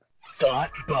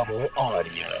Thought Bubble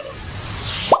Audio.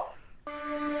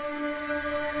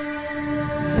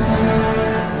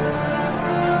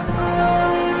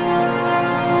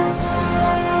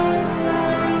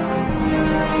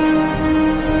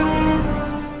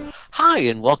 Hi,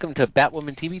 and welcome to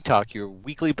Batwoman TV Talk, your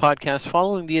weekly podcast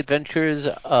following the adventures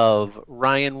of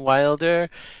Ryan Wilder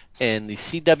and the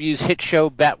CW's hit show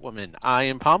Batwoman. I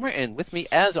am Palmer, and with me,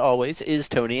 as always, is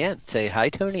Tony Ann. Say hi,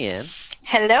 Tony Ann.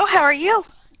 Hello, how are you?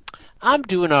 I'm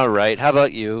doing all right. How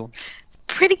about you?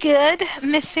 Pretty good.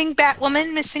 Missing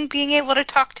Batwoman, missing being able to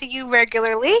talk to you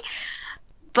regularly.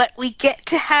 But we get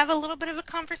to have a little bit of a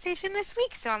conversation this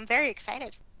week, so I'm very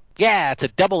excited. Yeah, it's a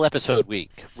double episode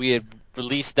week. We had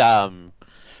released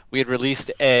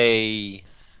a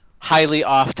highly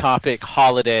off-topic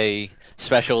holiday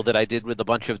special that I did with a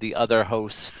bunch of the other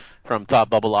hosts from Thought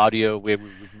Bubble Audio, where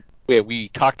we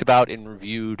talked about and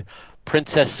reviewed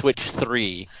Princess Switch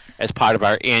 3 as part of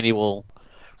our annual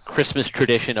Christmas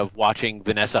tradition of watching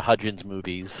Vanessa Hudgens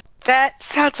movies. That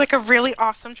sounds like a really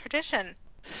awesome tradition.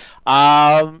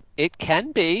 It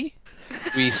can be.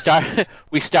 We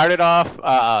started off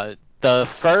the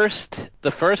first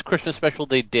Christmas special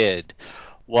they did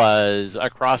was a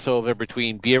crossover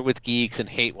between Beer with Geeks and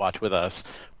Hate Watch with Us,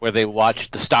 where they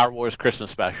watched the Star Wars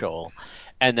Christmas special,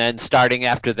 and then starting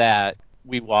after that,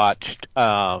 we watched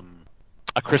A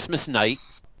Christmas Night,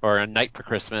 or A Night for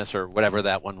Christmas, or whatever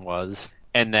that one was,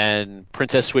 and then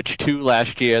Princess Switch 2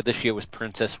 last year. This year was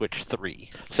Princess Switch 3.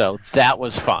 So that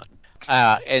was fun.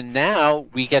 And now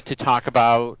we get to talk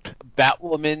about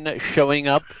Batwoman showing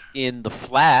up in The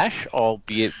Flash,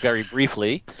 albeit very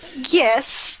briefly.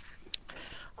 Yes.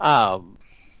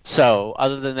 So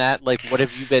other than that, like, what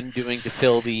have you been doing to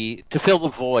fill the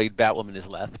void Batwoman is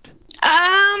left?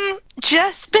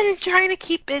 Just been trying to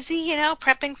keep busy,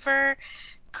 prepping for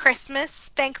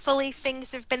Christmas. Thankfully,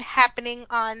 things have been happening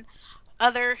on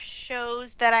other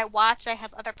shows that I watch. I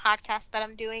have other podcasts that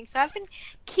I'm doing. So I've been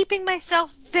keeping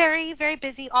myself very, very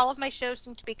busy. All of my shows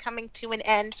seem to be coming to an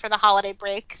end for the holiday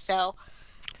break. So,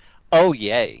 oh,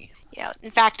 yay.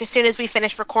 In fact, as soon as we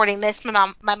finish recording this,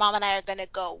 my mom and I are going to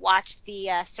go watch the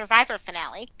Survivor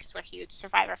finale because we're huge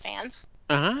Survivor fans.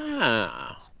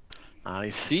 Ah,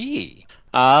 I see.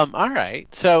 All right.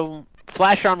 So,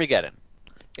 Flash Armageddon.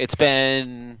 It's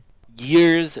been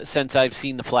years since I've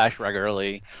seen The Flash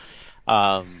regularly.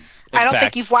 I don't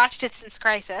think you've watched it since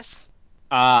Crisis.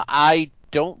 I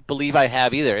don't believe I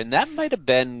have either, and that might have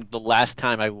been the last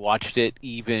time I watched it.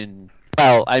 Even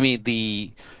well, I mean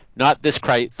the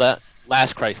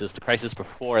last Crisis, the Crisis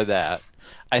before that,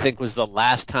 I think was the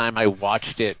last time I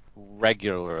watched it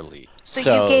regularly.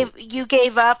 So you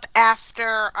gave up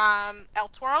after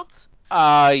Elseworlds?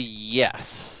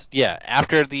 Yes, yeah.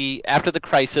 After the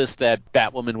Crisis that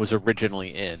Batwoman was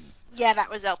originally in. Yeah, that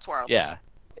was Elseworlds. Yeah.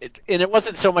 And it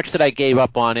wasn't so much that I gave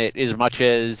up on it as much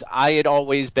as I would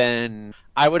always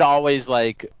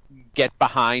like get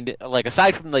behind, like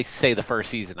aside from like say the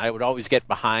first season, I would always get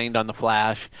behind on the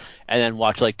Flash and then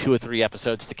watch like 2 or 3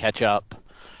 episodes to catch up.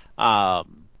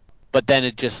 But then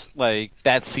it just like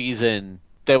that season,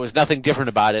 there was nothing different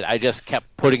about it. I just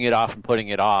kept putting it off and putting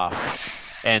it off,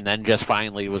 and then just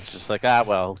finally was just like,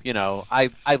 well,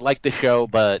 I like the show,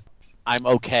 but I'm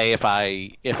okay if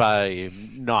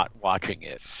I'm not watching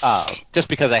it, just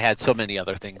because I had so many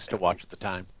other things to watch at the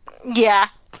time. Yeah.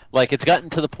 Like it's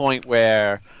gotten to the point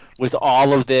where with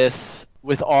all of this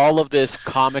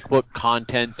comic book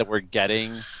content that we're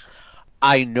getting,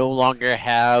 I no longer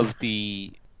have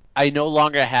like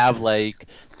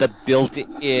the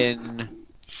built-in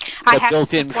I have to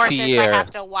support fear. This. I have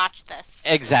to watch this.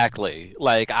 Exactly.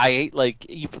 Like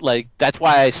that's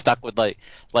why I stuck with like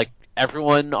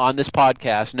everyone on this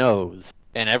podcast knows,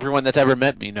 and everyone that's ever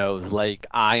met me knows, like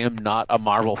I am not a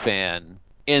Marvel fan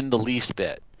in the least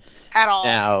bit. At all.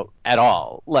 Now, at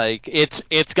all. Like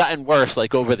it's gotten worse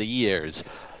like over the years.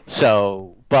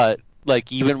 So, but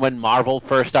like even when Marvel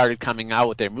first started coming out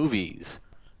with their movies,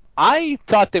 I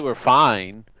thought they were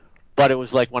fine, but it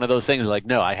was like one of those things like,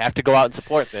 no, I have to go out and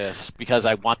support this because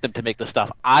I want them to make the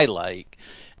stuff I like,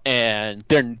 and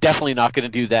they're definitely not going to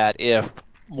do that if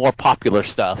more popular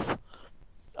stuff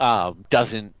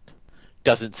doesn't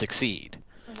succeed.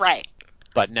 Right.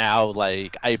 But now,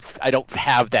 like, I don't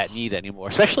have that need anymore,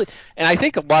 especially, and I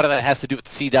think a lot of that has to do with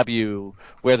the CW,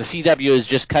 where the CW has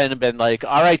just kind of been like,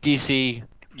 all right, DC,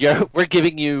 we're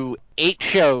giving you 8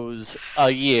 shows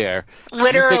a year.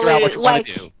 Literally, you figure out what you want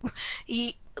to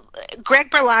do. Greg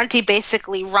Berlanti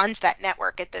basically runs that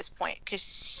network at this point because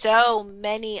so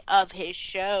many of his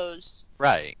shows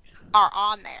are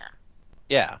on there.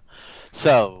 Yeah.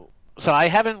 So I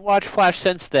haven't watched Flash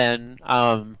since then.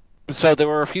 So there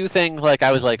were a few things like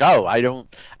I was like, oh, I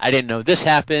didn't know this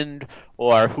happened,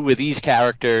 or who are these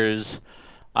characters?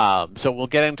 So we'll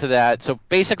get into that. So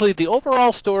basically, the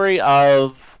overall story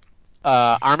of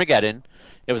Armageddon.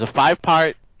 It was a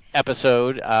 5-part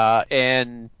episode,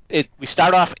 and we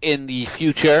start off in the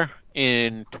future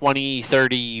in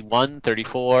 2031,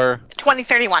 34.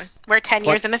 2031. We're 10 20,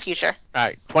 years in the future. all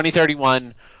right,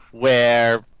 2031,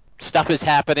 where stuff is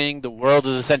happening. The world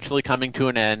is essentially coming to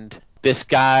an end. This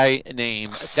guy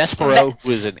named Despero,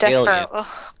 who is an alien.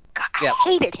 Oh, God, Yep. I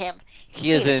hated him.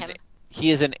 He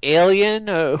is an alien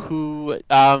who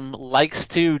likes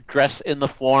to dress in the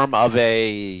form of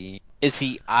a. Is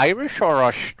he Irish or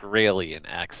Australian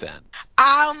accent?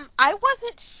 I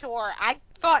wasn't sure. I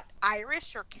thought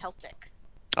Irish or Celtic.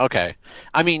 Okay.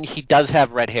 I mean, he does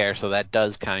have red hair, so that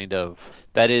does kind of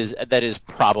that is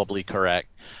probably correct.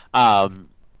 Um,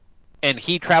 and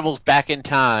he travels back in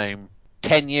time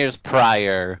 10 years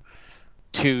prior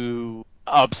to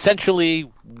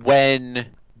essentially when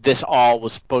this all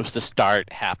was supposed to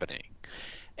start happening.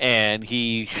 And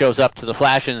he shows up to the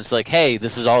Flash and it's like, hey,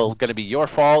 this is all going to be your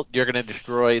fault. You're going to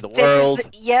destroy the world.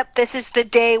 This is the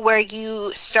day where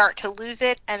you start to lose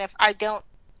it, and if I don't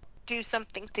do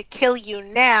something to kill you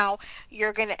now,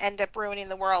 you're going to end up ruining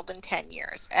the world in 10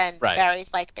 years. And Right.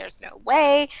 Barry's like, there's no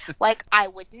way. Like, I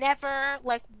would never.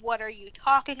 Like, what are you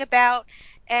talking about?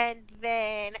 And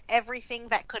then everything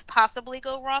that could possibly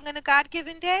go wrong in a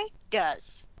God-given day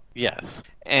does. Yes.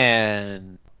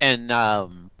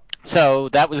 So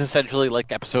that was essentially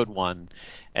like episode 1,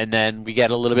 and then we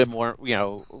get a little bit more,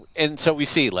 and so we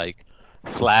see like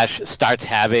Flash starts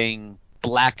having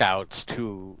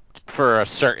blackouts for a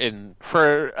certain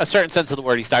sense of the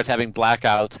word. He starts having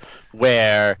blackouts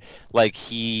where like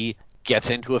he gets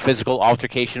into a physical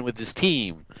altercation with his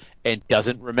team and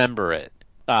doesn't remember it.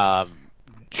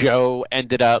 Joe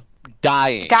ended up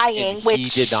dying, and which he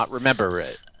did not remember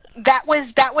it. That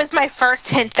was my first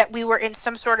hint that we were in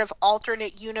some sort of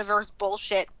alternate universe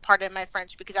bullshit, pardon my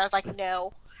French, because I was like,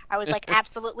 no. I was like,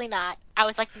 absolutely not. I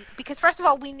was like, because first of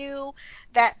all, we knew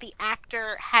that the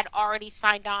actor had already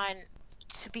signed on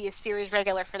to be a series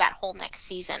regular for that whole next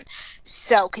season.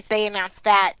 So, because they announced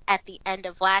that at the end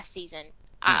of last season,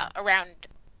 around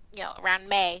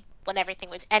May, when everything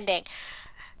was ending.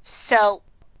 So,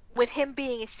 with him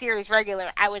being a series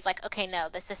regular, I was like, okay, no,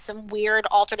 this is some weird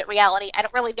alternate reality. I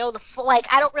don't really know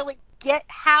I don't really get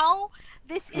how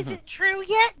this isn't true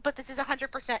yet, but this is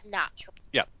 100% not true.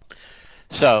 Yep.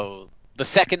 So the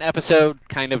second episode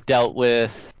kind of dealt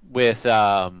with was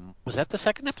that the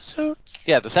second episode?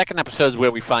 Yeah, the second episode is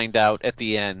where we find out at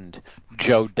the end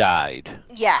Joe died.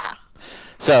 Yeah.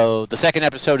 So the second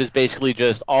episode is basically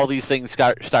just all these things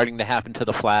starting to happen to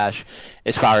the Flash,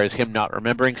 as far as him not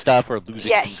remembering stuff or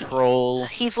losing control.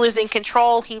 He's losing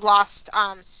control. He lost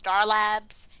Star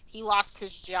Labs. He lost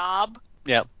his job.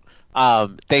 Yep.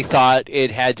 They thought it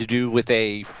had to do with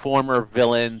a former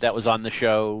villain that was on the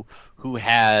show who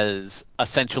has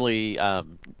essentially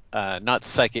not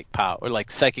psychic power, or like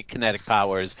psychic kinetic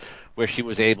powers, where she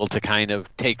was able to kind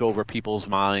of take over people's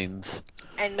minds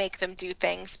and make them do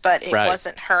things, but it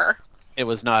wasn't her. It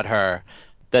was not her.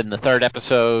 Then the third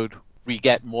episode, we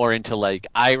get more into like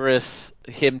Iris,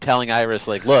 him telling Iris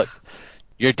like, look,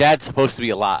 your dad's supposed to be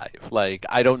alive. Like,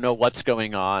 I don't know what's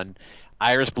going on.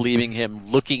 Iris believing him,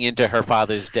 looking into her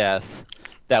father's death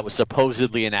that was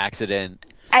supposedly an accident.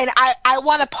 And I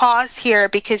want to pause here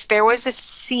because there was a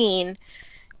scene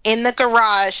in the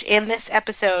garage in this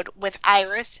episode with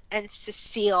Iris and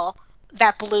Cecile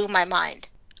that blew my mind.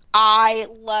 I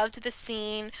loved the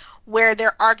scene where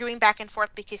they're arguing back and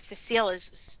forth because Cecile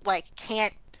is like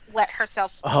can't let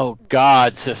herself. Oh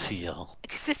God, Cecile.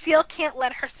 Cecile can't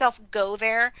let herself go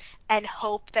there and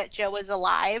hope that Joe is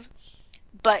alive.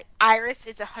 But Iris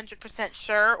is 100%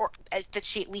 sure, or that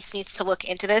she at least needs to look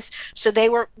into this. So they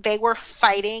were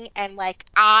fighting, and like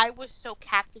I was so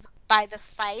captivated by the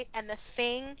fight. And the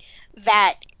thing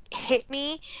that hit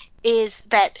me is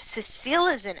that Cecile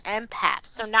is an empath.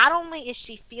 So not only is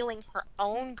she feeling her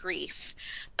own grief,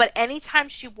 but anytime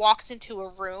she walks into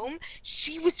a room,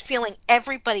 she was feeling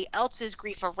everybody else's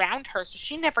grief around her. So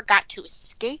she never got to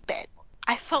escape it.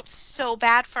 I felt so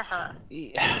bad for her.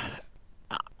 Yeah.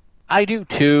 I do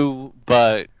too,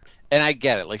 and I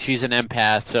get it. Like, she's an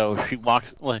empath, so she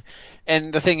walks.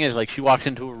 And the thing is, like, she walks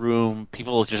into a room,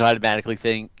 people just automatically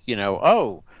think,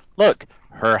 oh, look,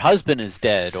 her husband is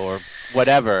dead or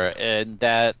whatever, and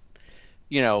that,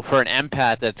 for an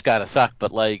empath, that's gotta suck.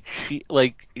 But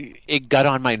it got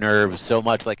on my nerves so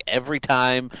much. Like, every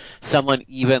time someone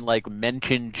even like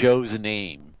mentioned Joe's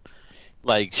name,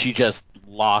 Like, she just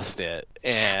lost it.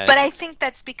 But And I think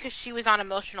that's because she was on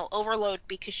emotional overload,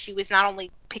 because she was not only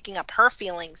picking up her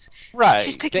feelings, she's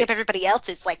right, picking up everybody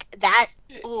else's, like that.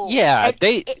 Ooh, yeah, and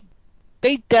they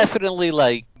it definitely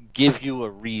like give you a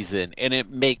reason, and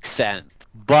it makes sense.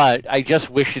 But I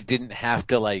just wish it didn't have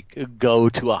to like go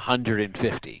to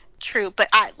 150. true. But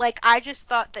I just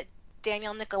thought that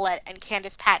Danielle Nicolette and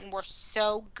Candice Patton were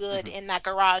so good Hmm. in that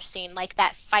garage scene, like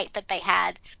that fight that they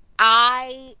had.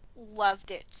 I loved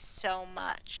it so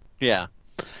much. Yeah.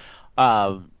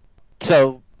 Um,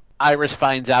 so Iris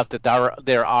finds out that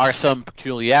there are some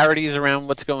peculiarities around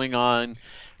what's going on.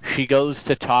 She goes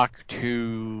to talk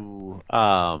to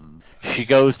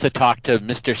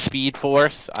Mr. Speed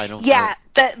Force. I don't know. Yeah,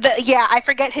 the I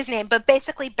forget his name, but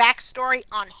basically backstory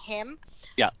on him.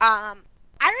 Yeah. Um,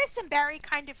 Iris and Barry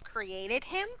kind of created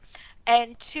him,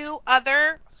 and two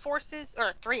other forces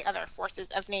or three other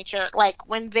forces of nature, like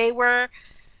when they were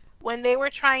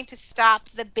trying to stop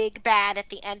the big bad at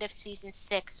the end of season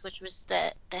 6, which was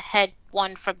the head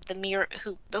one from the mirror,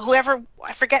 whoever,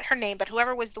 I forget her name, but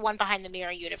whoever was the one behind the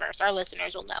mirror universe. Our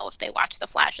listeners will know if they watch The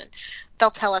Flash, and they'll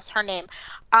tell us her name.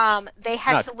 They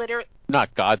had Not to literally.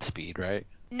 not Godspeed, right?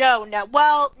 No, no.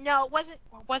 Well, no, it wasn't.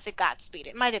 Or was it Godspeed?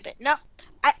 It might have been. No,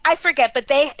 I forget. But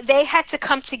they had to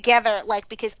come together, like,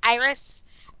 because Iris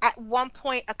at one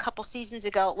point a couple seasons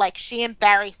ago, like, she and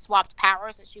Barry swapped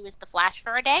powers, and she was the Flash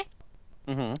for a day.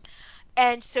 Hmm.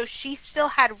 And so she still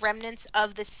had remnants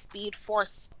of the Speed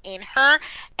Force in her,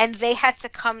 and they had to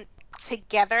come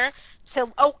together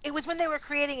to. Oh, it was when they were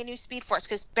creating a new Speed Force,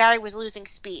 because Barry was losing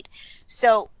speed.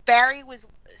 So Barry was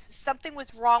something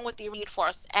was wrong with the Speed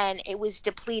Force, and it was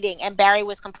depleting, and Barry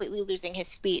was completely losing his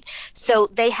speed. So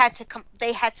they had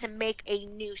to make a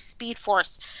new Speed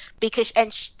Force, because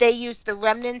they used the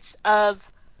remnants of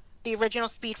the original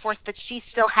Speed Force that she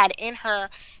still had in her,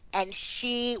 and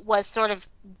she was sort of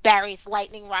Barry's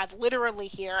lightning rod, literally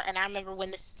here. And I remember when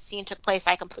this scene took place,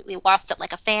 I completely lost it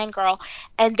like a fangirl.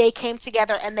 And they came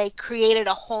together and they created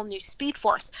a whole new Speed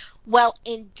Force. Well,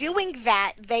 in doing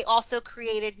that, they also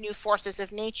created new forces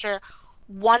of nature.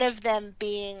 One of them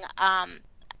being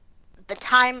the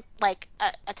time, like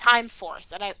a time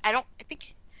force, and I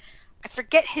think I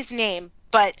forget his name,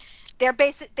 but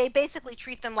they basically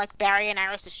treat them like Barry and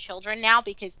Iris's children now,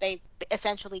 because they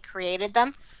essentially created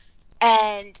them.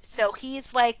 And so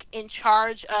he's like in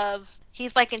charge of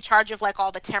like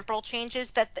all the temporal changes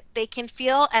that they can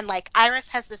feel. And like Iris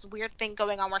has this weird thing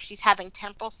going on where she's having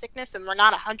temporal sickness, and we're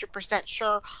not 100%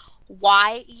 sure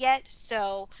why yet.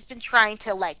 So he's been trying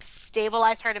to like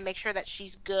stabilize her to make sure that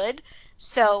she's good.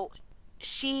 So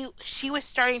she was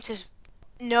starting to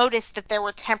notice that there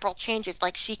were temporal changes.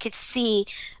 Like, she could see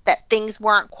that things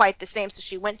weren't quite the same. So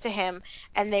she went to him,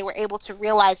 and they were able to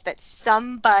realize that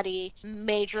somebody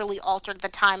majorly altered the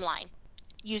timeline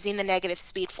using the negative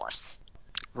Speed Force.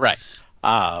 Right.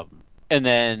 And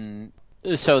then,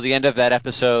 so the end of that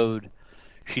episode,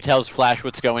 she tells Flash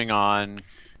what's going on,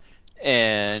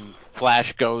 and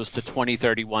Flash goes to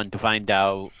 2031 to find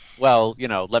out, well,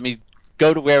 let me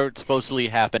go to where it's supposedly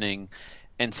happening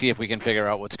and see if we can figure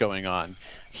out what's going on.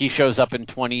 He shows up in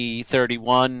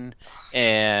 2031,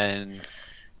 and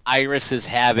Iris is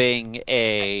having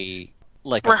a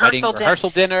wedding Rehearsal dinner. rehearsal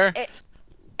dinner,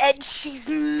 And she's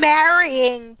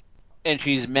marrying and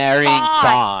she's marrying Thawne.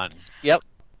 Thawne. Yep.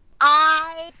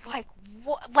 I was like,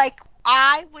 what? Like,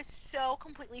 I was so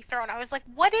completely thrown. I was like,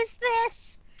 what is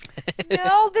this?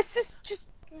 No, this is just,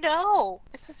 no.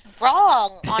 This was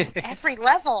wrong on every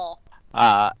level.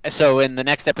 So in the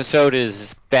next episode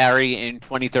is Barry in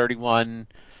 2031.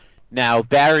 Now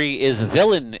Barry is a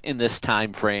villain in this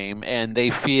time frame, and they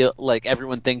feel like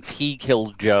everyone thinks he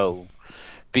killed Joe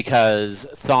because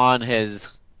Thawne is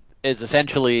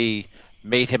essentially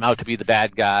made him out to be the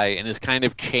bad guy and has kind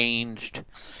of changed.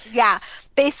 Yeah,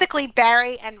 basically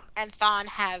Barry and Thawne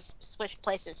have switched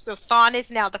places. So Thawne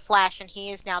is now the Flash, and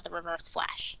he is now the Reverse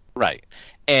Flash. Right.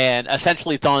 And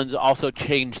essentially Thawne's also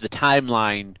changed the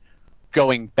timeline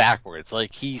going backwards.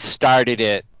 Like he started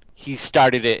it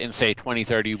in say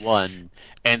 2031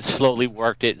 and slowly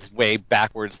worked its way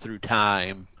backwards through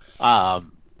time,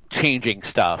 changing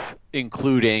stuff,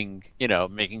 including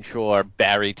making sure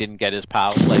Barry didn't get his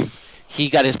power. Like he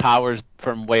got his powers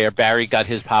from where Barry got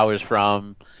his powers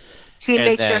from, He and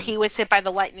made sure then he was hit by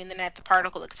the lightning the night the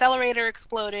particle accelerator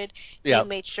exploded. He yeah,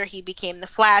 made sure he became the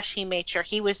Flash. He made sure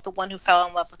he was the one who fell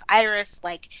in love with Iris.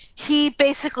 Like, he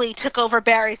basically took over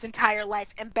Barry's entire life,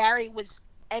 and Barry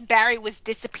was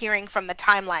disappearing from the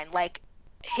timeline. Like,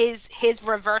 his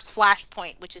reverse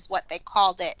flashpoint, which is what they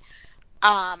called it,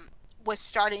 was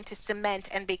starting to cement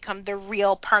and become the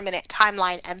real permanent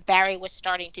timeline, and Barry was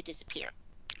starting to disappear.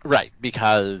 Right,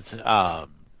 because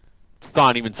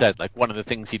Thawne even said like one of the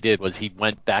things he did was he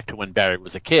went back to when Barry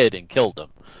was a kid and killed him.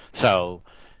 So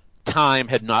time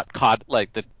had not caught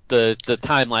like the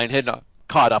timeline had not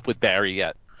caught up with Barry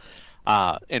yet.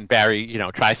 And Barry,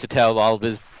 tries to tell all of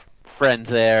his friends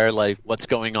there like what's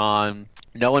going on.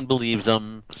 No one believes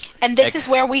him. And this is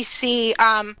where we see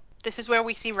Ryan. This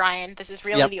is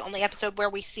really Yep. the only episode where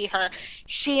we see her.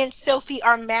 She and Sophie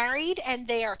are married and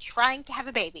they are trying to have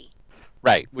a baby.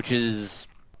 Right, which is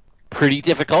pretty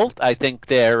difficult. I think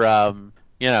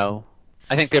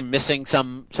I think they're missing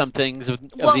some things of the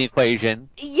Well, equation.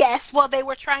 yes, well they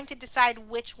were trying to decide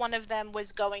which one of them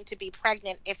was going to be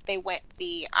pregnant if they went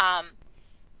the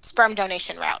sperm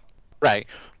donation route. Right,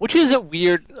 which is a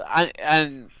weird.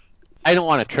 And I don't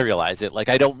want to trivialize it. Like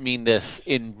I don't mean this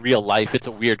in real life. It's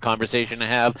a weird conversation to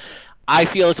have. I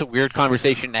feel it's a weird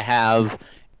conversation to have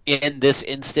in this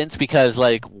instance because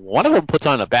like one of them puts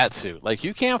on a bat suit. Like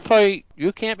you can't fight.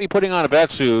 You can't be putting on a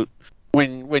bat suit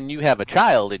when you have a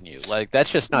child in you. Like that's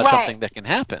just not Right. something that can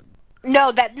happen.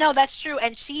 No, that's true.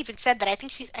 And she even said that. I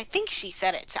think she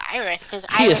said it to Iris because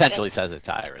She Iris essentially says it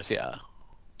to Iris. Yeah.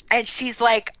 and she's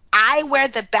like, I wear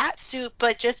the bat suit,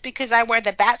 but just because I wear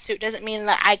the bat suit doesn't mean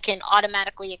that I can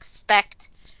automatically expect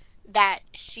that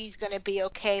she's gonna be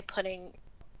okay putting,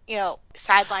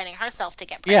 sidelining herself to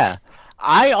get Yeah. pregnant.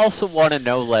 I also want to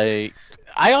know like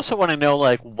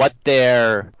what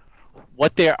their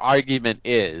argument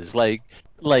is. Like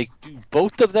do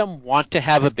both of them want to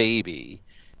have a baby?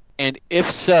 And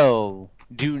if so,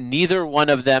 do neither one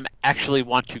of them actually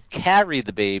want to carry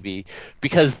the baby?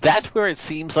 Because that's where it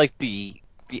seems like the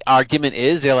argument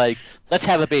is. They're like, let's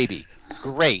have a baby.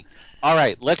 Great. All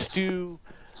right, let's do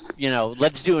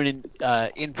an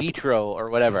in vitro or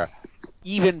whatever.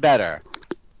 Even better.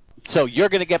 So you're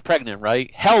gonna get pregnant,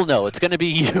 right? Hell no, it's gonna be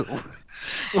you.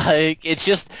 Like it's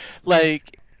just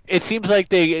like it seems like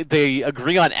they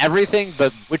agree on everything,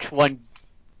 but which one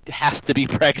has to be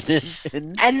pregnant?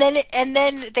 And And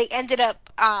then they ended up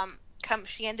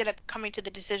she ended up coming to the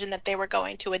decision that they were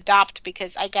going to adopt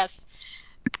because I guess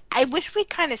I wish we'd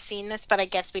kind of seen this, but I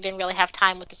guess we didn't really have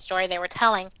time with the story they were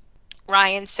telling.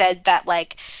 Ryan said that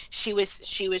like she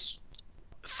was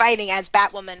fighting as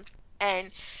Batwoman,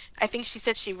 and I think she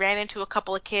said she ran into a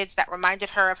couple of kids that reminded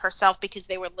her of herself because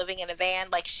they were living in a van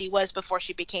like she was before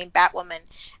she became Batwoman,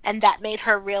 and that made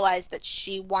her realize that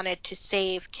she wanted to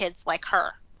save kids like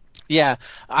her. yeah,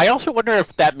 I also wonder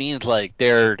if that means like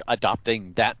they're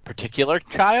adopting that particular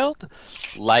child,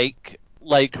 like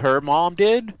her mom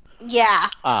did. Yeah,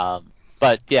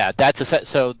 But yeah,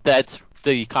 so that's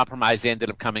the compromise they ended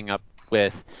up coming up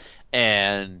with,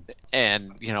 and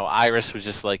Iris was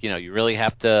just like,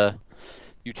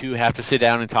 you two have to sit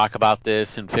down and talk about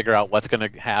this and figure out what's going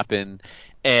to happen.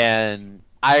 And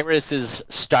Iris is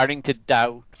starting to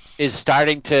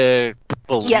yep.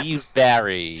 believe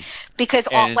Barry, Because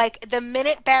all and like the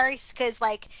minute Barry, because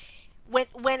like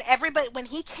when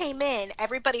he came in,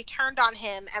 everybody turned on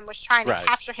him and was trying to right,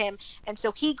 capture him, and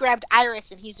so he grabbed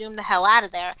Iris and he zoomed the hell out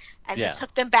of there, and he yeah,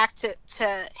 took them back to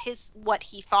his what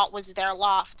he thought was their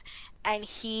loft, and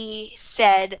he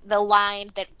said the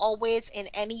line that always in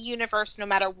any universe, no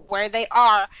matter where they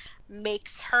are,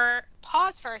 makes her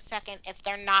pause for a second if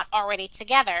they're not already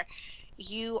together.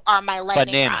 You are my lightning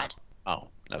banana. rod. Oh,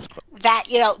 that was close. That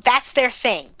that's their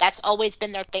thing. That's always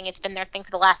been their thing. It's been their thing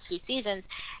for the last few seasons.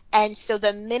 And so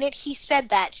the minute he said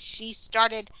that, she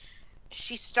started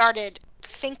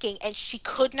thinking, and she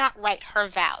could not write her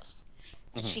vows.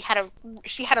 And Hmm.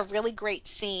 she had a really great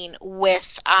scene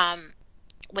with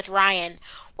Ryan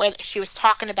where she was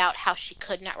talking about how she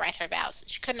could not write her vows.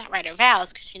 She could not write her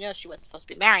vows because she knows she wasn't supposed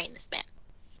to be marrying this man.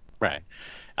 Right.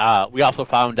 We also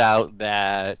found out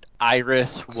that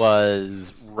Iris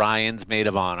was Ryan's maid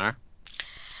of honor.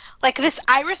 Like this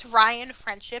Iris Ryan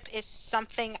friendship is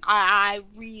something I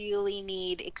really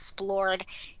need explored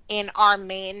in our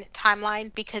main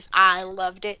timeline because I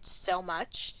loved it so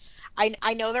much.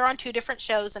 I know they're on two different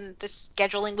shows and the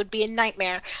scheduling would be a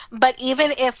nightmare, but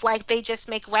even if like they just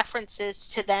make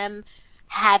references to them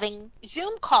having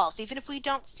Zoom calls, even if we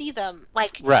don't see them,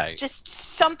 like Right. just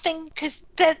something because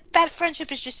that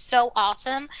friendship is just so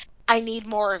awesome. I need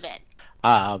more of it.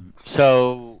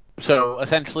 So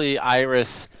essentially,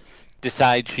 Iris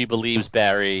decides she believes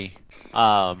Barry.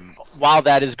 While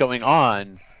that is going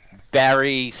on,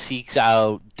 Barry seeks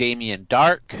out Damien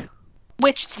Dark.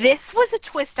 Which this was a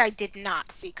twist I did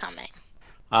not see coming.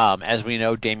 As we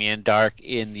know, Damien Dark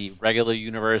in the regular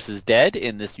universe is dead.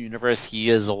 In this universe, he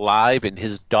is alive, and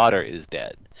his daughter is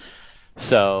dead.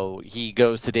 So he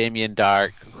goes to Damien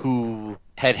Dark, who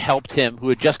had helped him, who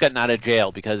had just gotten out of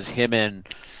jail because him and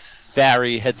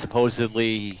Barry had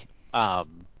supposedly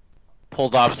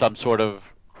pulled off some sort of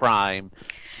crime.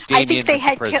 I think Damian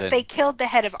went to prison. they killed the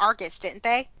head of Argus, didn't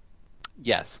they?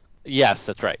 Yes,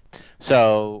 that's right.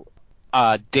 So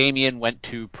Damian went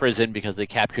to prison because they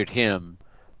captured him.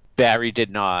 Barry did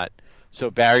not. So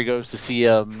Barry goes to see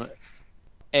him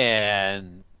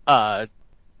and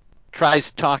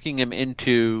tries talking him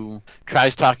into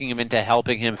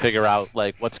helping him figure out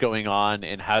like what's going on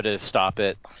and how to stop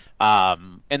it.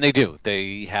 And they do.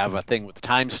 They have a thing with the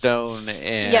time stone,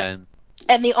 Yep. and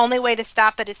And the only way to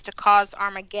stop it is to cause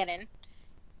Armageddon,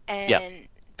 yep. and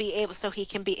so he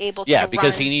can be able Yeah, to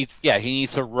because run. he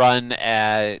needs to run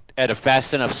at a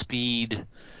fast enough speed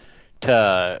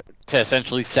to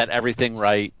essentially set everything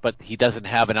right, but he doesn't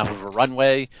have enough of a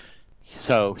runway,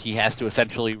 so he has to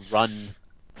essentially run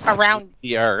through Around.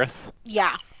 the Earth,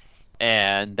 Yeah.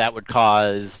 and that would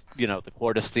cause the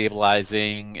core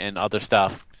destabilizing and other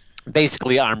stuff,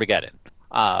 basically Armageddon.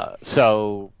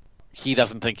 So he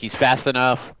doesn't think he's fast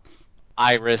enough.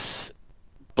 Iris,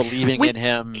 believing We in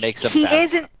him, makes him he fast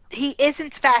isn't enough. he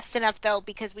isn't fast enough though,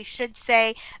 because we should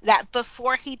say that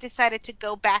before he decided to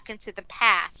go back into the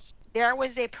past, there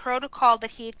was a protocol that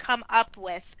he had come up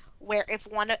with where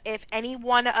if any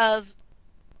one of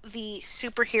the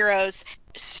superheroes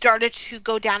started to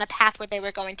go down a path where they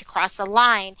were going to cross a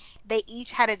line, they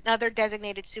each had another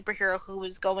designated superhero who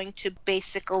was going to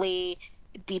basically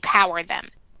depower them.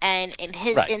 And in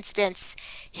his Right. instance,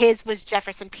 his was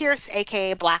Jefferson Pierce,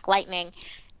 aka Black Lightning.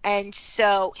 And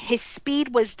so his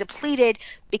speed was depleted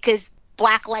because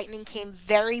Black Lightning came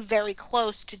very, very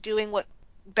close to doing what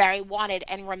Barry wanted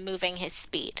and removing his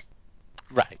speed.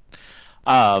 Right.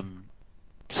 Um,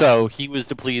 So he was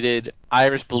depleted.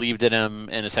 Iris believed in him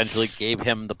and essentially gave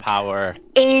him the power.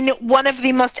 In one of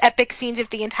the most epic scenes of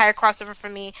the entire crossover for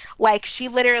me, like she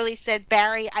literally said,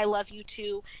 Barry, I love you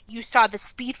too. You saw the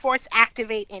Speed Force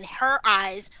activate in her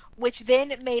eyes, which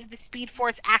then made the Speed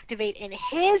Force activate in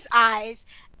his eyes,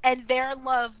 and their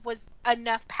love was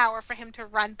enough power for him to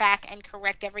run back and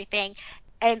correct everything.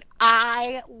 And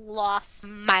I lost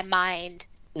my mind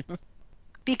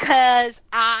because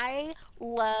I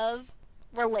love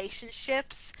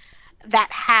relationships that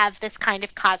have this kind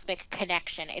of cosmic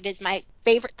connection. It is my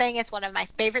favorite thing. It's one of my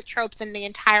favorite tropes in the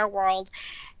entire world,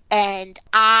 and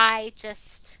I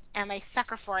just am a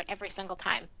sucker for it every single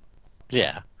time.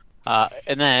 Yeah.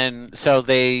 And then so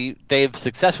they've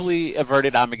successfully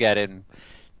averted Armageddon.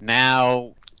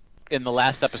 Now in the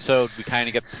last episode we kind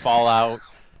of get the fallout.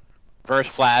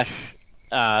 First Flash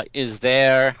is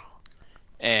there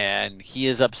and he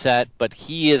is upset, but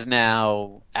he is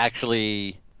now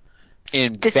actually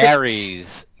in Dis-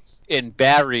 Barry's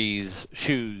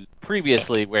shoes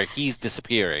previously where he's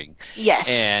disappearing. yes.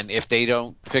 And if they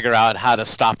don't figure out how to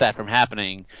stop that from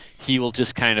happening, he will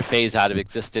just kind of phase out of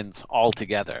existence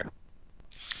altogether.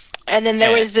 And then there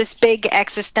And was this big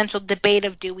existential debate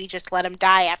of, do we just let him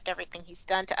die after everything he's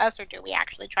done to us, or do we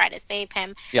actually try to save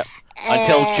him? yep,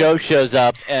 until And Joe shows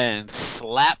up and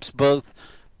slaps both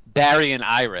Barry and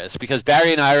Iris, because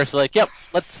Barry and Iris are like, "Yep,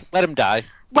 let's let him die."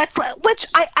 which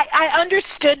I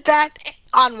understood that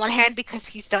on one hand because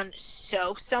he's done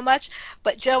so much,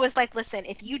 but Joe was like, listen,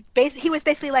 he was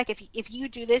basically like, if you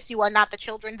do this, you are not the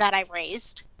children that I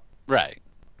raised, Right.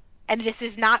 and this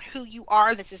is not who you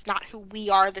are, this is not who we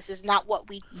are, this is not what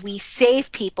we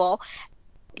save people.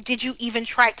 Did you even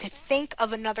try to think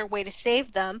of another way to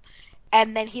save them?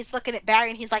 And then he's looking at Barry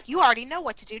and he's like, you already know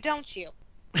what to do, don't you?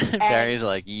 And Barry's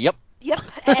like, "Yep." yep.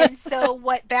 And so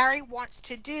what Barry wants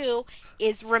to do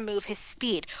is remove his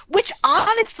speed, which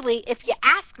honestly, if you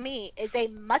ask me, is a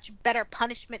much better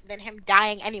punishment than him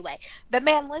dying anyway. The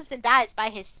man lives and dies by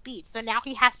his speed. So now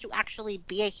he has to actually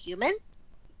be a human,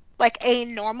 like a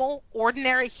normal,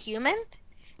 ordinary human,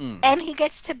 Mm. and he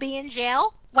gets to be in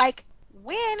jail. Like,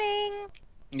 winning.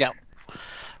 Yep.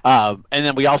 And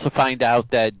then we also find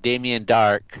out that Damien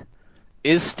Dark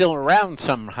is still around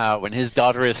somehow, and his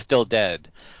daughter is still dead.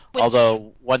 Which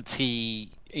Although once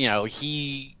he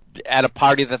at a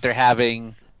party that they're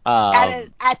having,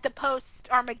 at the post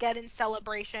Armageddon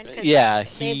celebration, because yeah,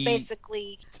 they he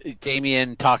basically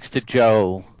Damien talks to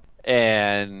Joe,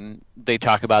 and they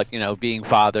talk about being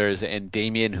fathers, and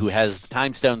Damien, who has the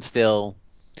time stone still,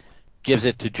 gives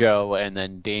it to Joe, and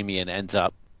then Damien ends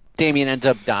up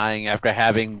dying after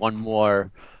having one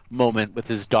more moment with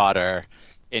his daughter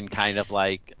in kind of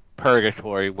like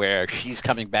purgatory where she's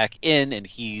coming back in and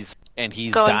he's going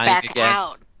dying back again.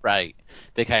 out. Right.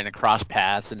 They kind of cross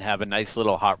paths and have a nice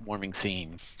little heartwarming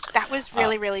scene. That was Uh,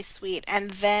 really, really sweet. And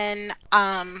then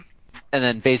and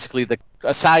then basically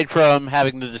aside from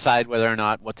having to decide whether or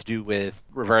not what to do with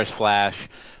Reverse Flash,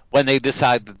 when they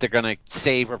decide that they're going to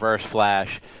save Reverse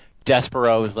Flash,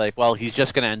 Despero is like, well, he's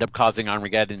just going to end up causing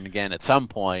Armageddon again at some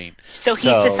point. So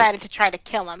he's decided to try to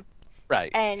kill him.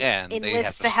 Right. And they have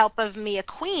enlists to. the help of Mia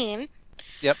Queen.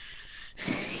 Yep.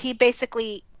 He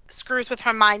basically screws with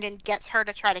her mind and gets her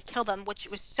to try to kill them, which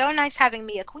was so nice having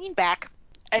Mia Queen back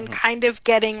and kind of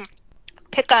getting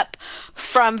pickup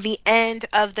from the end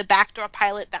of the backdoor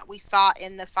pilot that we saw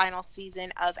in the final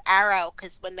season of Arrow,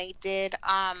 because when they did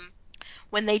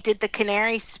the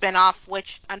Canary spinoff,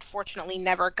 which unfortunately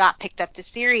never got picked up to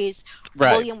series,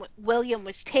 right. William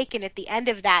was taken at the end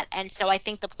of that, and so I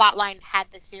think the plot line, had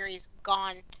the series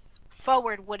gone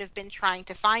forward, would have been trying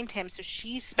to find him. So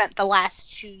she spent the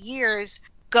last 2 years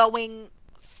going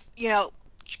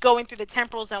through the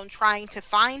temporal zone trying to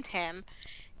find him,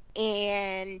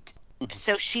 and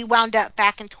so she wound up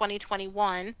back in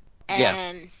 2021.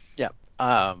 And yeah.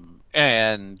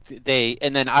 And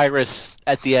then Iris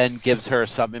at the end gives her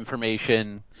some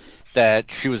information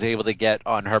that she was able to get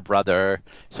on her brother,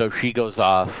 so she goes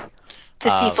off to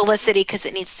see Felicity because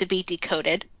it needs to be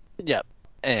decoded. Yep.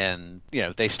 And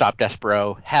they stop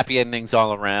Despero. Happy endings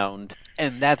all around,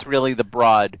 and that's really the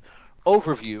broad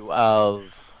overview of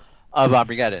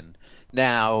Armageddon.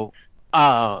 Now,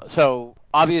 so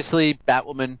obviously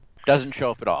Batwoman doesn't show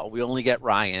up at all. We only get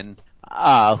Ryan,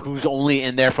 who's only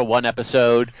in there for one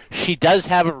episode. She does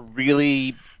have a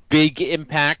really big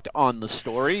impact on the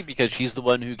story because she's the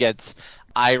one who gets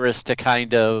Iris to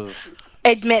kind of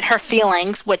admit her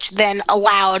feelings, which then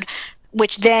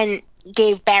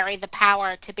gave Barry the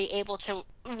power to be able to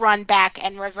run back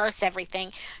and reverse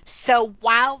everything. So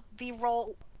while the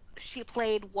role she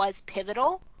played was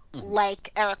pivotal,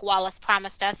 like Eric Wallace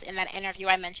promised us in that interview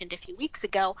I mentioned a few weeks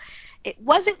ago, it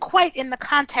wasn't quite in the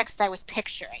context I was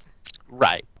picturing.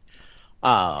 Right.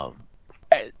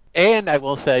 And I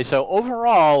will say, so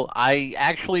overall, I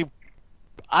actually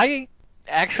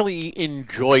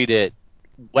enjoyed it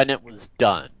when it was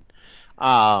done.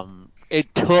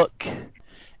 It took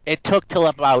till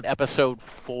about episode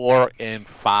 4 and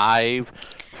 5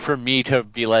 for me to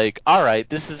be like, all right,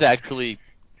 this is actually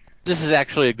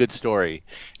a good story.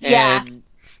 Yeah.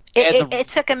 It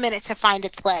took a minute to find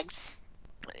its legs.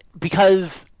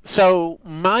 Because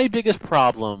my biggest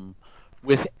problem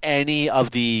with any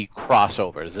of the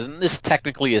crossovers, and this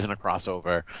technically isn't a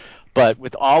crossover, but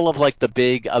with all of like the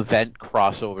big event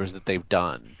crossovers that they've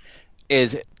done,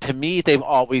 is to me they've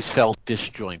always felt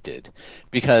disjointed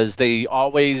because the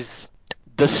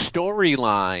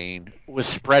storyline was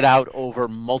spread out over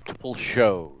multiple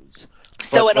shows.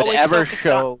 So but it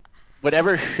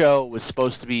whatever show was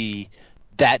supposed to be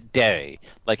that day,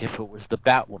 like if it was the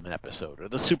Batwoman episode or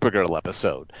the Supergirl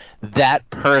episode, that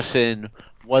person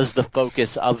was the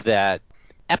focus of that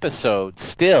episode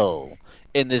still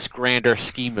in this grander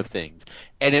scheme of things.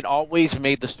 And it always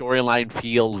made the storyline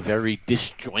feel very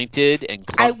disjointed and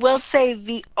clunky. I will say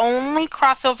the only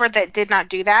crossover that did not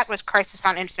do that was Crisis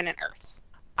on Infinite Earths.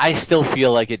 I still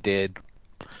feel like it did.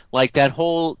 Like that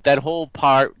whole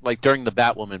part, like during the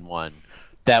Batwoman one,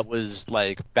 that was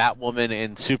like Batwoman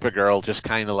and Supergirl just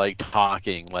kind of like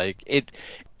talking. Like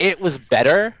it was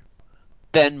better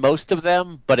than most of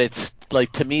them, but it's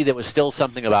like, to me there was still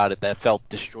something about it that felt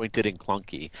disjointed and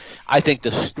clunky. I think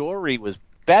the story was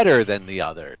better than the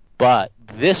other, but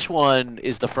this one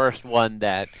is the first one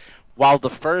that, while the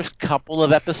first couple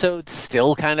of episodes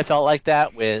still kind of felt like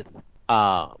that with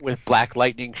Black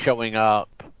Lightning showing up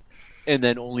and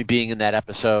then only being in that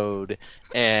episode,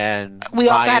 and we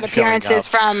also Ryan had appearances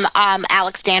from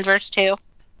Alex Danvers too.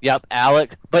 Yep,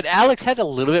 Alex. But Alex had a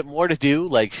little bit more to do.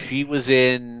 Like, she was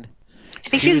in. I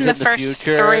think she was in the first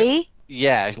future. 3.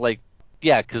 Yeah,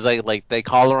 because they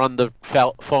call her on the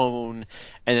phone,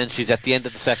 and then she's at the end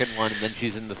of the second one, and then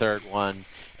she's in the third one,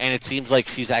 and it seems like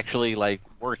she's actually like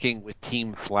working with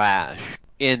Team Flash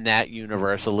in that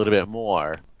universe a little bit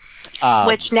more.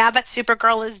 Which, now that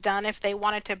Supergirl is done, if they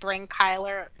wanted to bring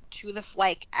Kyler to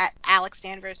Alex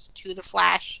Danvers to the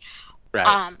Flash,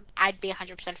 right. I'd be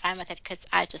 100% fine with it because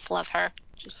I just love her.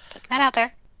 Just putting that out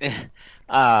there.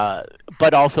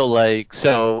 But also, like,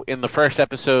 so in the first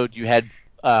episode, you had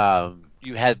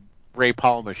Ray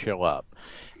Palmer show up,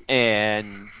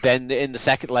 and then in the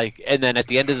second, and then at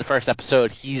the end of the first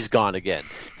episode, he's gone again.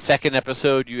 Second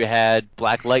episode, you had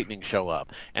Black Lightning show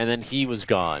up, and then he was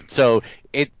gone. So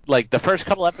it, like, the first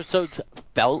couple episodes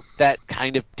felt that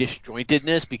kind of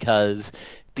disjointedness because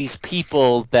these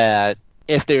people that,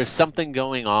 if there's something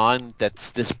going on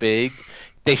that's this big,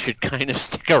 they should kind of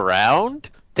stick around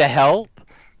to help.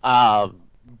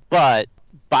 But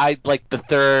by like the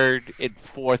third and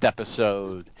fourth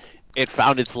episode, it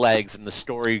found its legs and the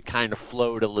story kind of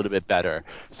flowed a little bit better.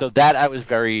 So that I was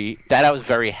very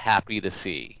happy to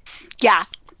see. Yeah.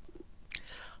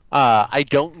 I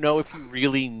don't know if you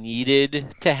really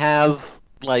needed to have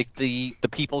like the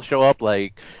people show up.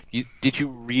 Like, did you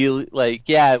really like?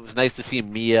 Yeah, it was nice to see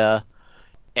Mia,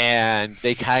 and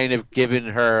they kind of given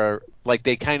her like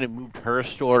they kind of moved her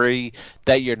story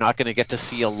that you're not going to get to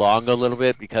see along a little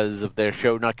bit because of their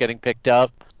show not getting picked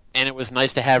up. And it was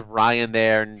nice to have Ryan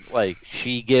there, and like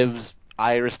she gives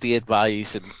Iris the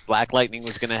advice, and Black Lightning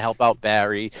was going to help out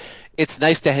Barry. It's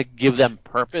nice to give them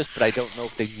purpose, but I don't know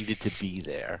if they needed to be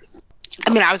there. I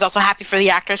mean, I was also happy for the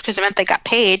actors because it meant they got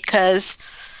paid because,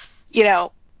 you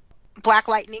know, Black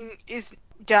Lightning is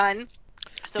done.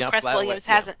 So Yeah, Cress Williams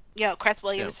yeah, hasn't, you know, Cress yeah.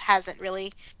 Williams hasn't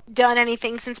really done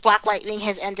anything since Black Lightning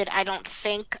has ended. I don't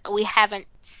think we haven't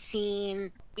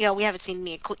seen, we haven't seen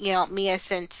Mia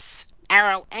since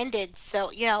Arrow ended. So,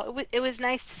 it was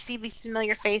nice to see these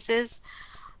familiar faces.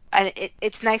 And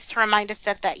it's nice to remind us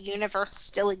that universe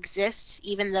still exists,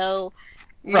 even though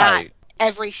not Right.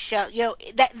 every show,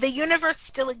 that the universe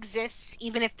still exists,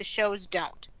 even if the shows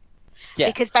don't. Yeah.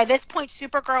 Because by this point,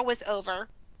 Supergirl was over, Yeah.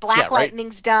 Black Right.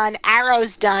 Lightning's done,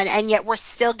 Arrow's done, and yet we're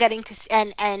still getting to,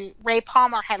 and Ray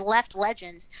Palmer had left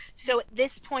Legends. So at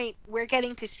this point, we're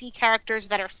getting to see characters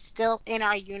that are still in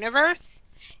our universe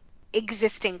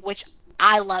existing, which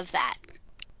I love that.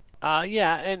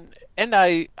 Yeah, and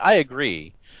I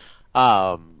agree.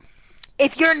 Um,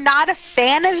 If you're not a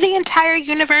fan of the entire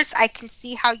universe, I can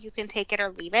see how you can take it or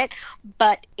leave it.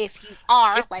 But if you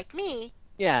are, it's like me,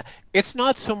 yeah, it's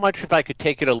not so much if I could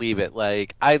take it or leave it.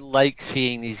 Like I like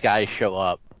seeing these guys show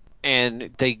up,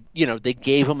 and they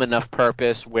gave them enough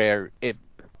purpose where it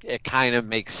kind of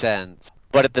makes sense.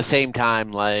 But at the same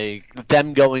time, like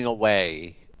them going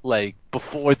away, like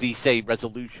before the say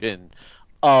resolution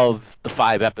of the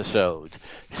 5 episodes,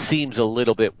 seems a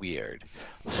little bit weird.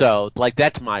 So like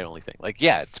that's my only thing. Like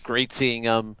yeah, it's great seeing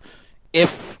them.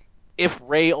 If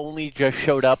Ray only just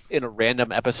showed up in a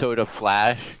random episode of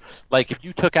Flash, like if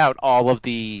you took out all of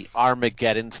the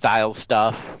Armageddon style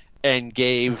stuff and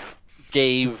gave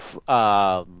Ray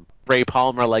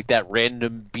Palmer like that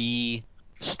random B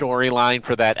storyline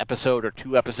for that episode or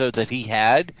 2 episodes that he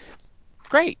had,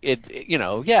 great.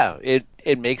 Yeah,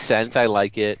 it makes sense. I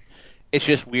like it. It's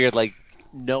just weird, like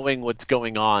knowing what's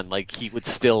going on. Like he would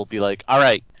still be like, "All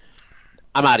right,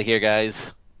 I'm out of here,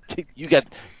 guys. You got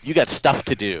you got stuff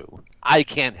to do. I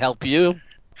can't help you."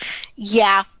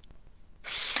 yeah,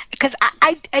 because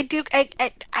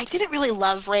I didn't really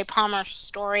love Ray Palmer's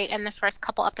story in the first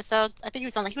couple episodes. I think he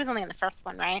was only in the first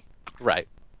one, right? Right.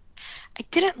 I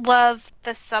didn't love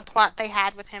the subplot they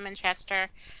had with him and Chester.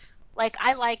 Like,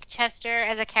 I like Chester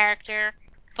as a character,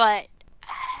 but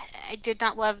I did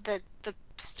not love the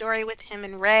story with him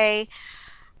and Ray.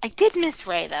 I did miss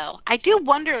Ray though. I do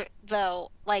wonder though,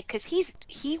 like, because he's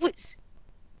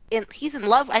in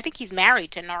love. I think he's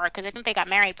married to Nora because I think they got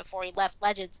married before he left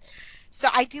Legends. So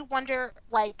I do wonder,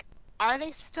 like, are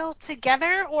they still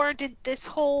together or did this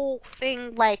whole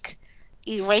thing like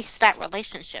erase that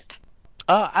relationship?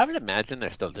 I would imagine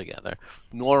they're still together.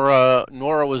 Nora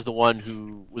was the one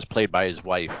who was played by his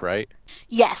wife, right?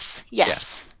 Yes, Yeah.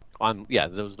 yes,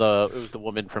 It was the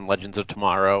woman from Legends of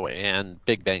Tomorrow and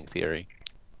Big Bang Theory.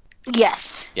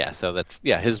 yes. Yeah, so that's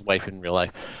his wife in real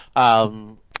life.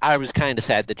 I was kind of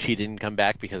sad that she didn't come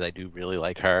back because I do really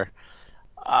like her.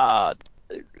 Uh,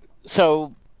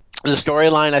 so the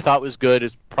storyline I thought was good.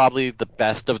 Is probably the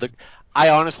best of the. I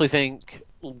honestly think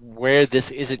where this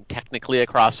isn't technically a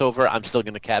crossover, I'm still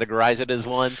going to categorize it as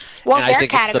one, Well, and I they're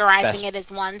think it's the categorizing best. it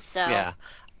as one, so Yeah,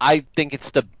 I think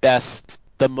it's the best,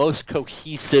 the most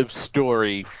cohesive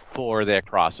story for their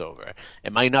crossover.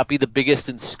 It might not be the biggest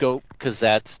in scope because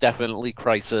that's definitely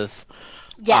Crisis,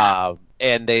 yeah,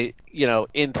 and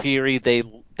in theory,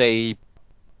 they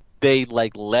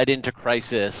like led into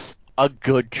Crisis a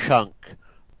good chunk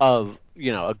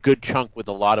with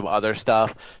a lot of other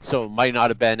stuff. So it might not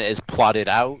have been as plotted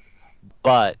out,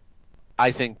 but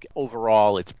I think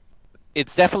overall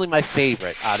it's definitely my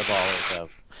favorite out of all of them,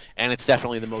 and it's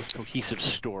definitely the most cohesive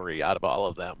story out of all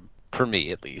of them for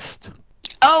me at least.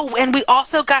 Oh, and we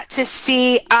also got to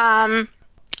see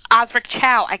Osric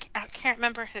Chow. I can't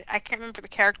remember the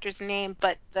character's name,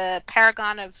 but the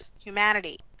Paragon of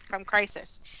Humanity from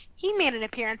Crisis. He made an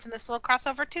appearance in this little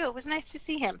crossover too. It was nice to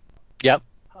see him. Yep.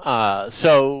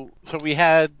 So we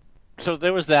had so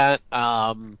there was that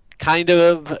kind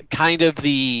of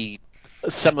the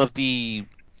some of the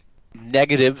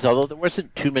negatives, although there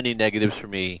wasn't too many negatives for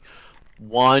me.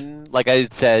 One, like I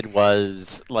had said,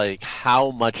 was like how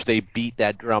much they beat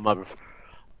that drum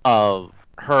of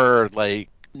her like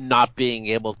not being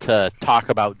able to talk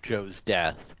about Joe's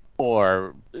death,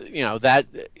 or that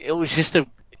it was just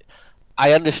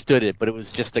I understood it, but it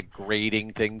was just a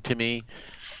grating thing to me.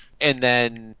 And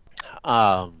then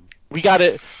we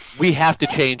have to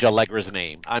change Allegra's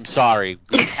name. I'm sorry,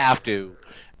 we have to.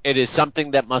 It is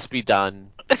something that must be done.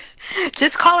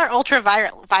 Just call her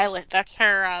Ultraviolet. That's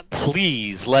her.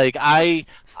 Please, I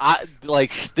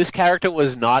like this character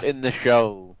was not in the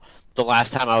show the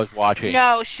last time I was watching.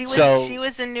 No, she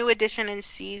was a new addition in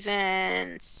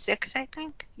season 6, I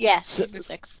think. Yeah, season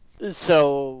 6.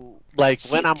 So,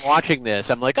 when I'm watching this,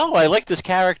 I'm like, oh, I like this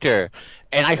character.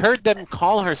 And I heard them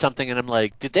call her something, and I'm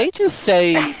like, did they just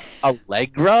say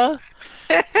Allegra?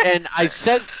 And I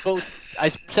sent both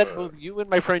you and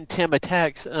my friend Tim a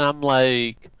text, and I'm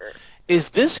like, is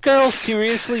this girl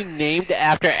seriously named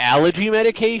after allergy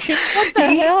medication? What the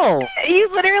hell? You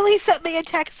literally sent me a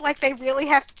text like they really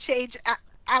have to change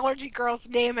Allergy Girl's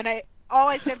name, and all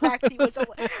I sent back to you was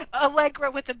Allegra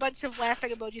with a bunch of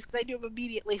laughing emojis because I knew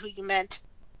immediately who you meant.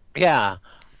 Yeah.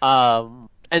 And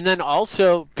then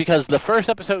also because the first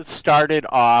episode started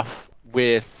off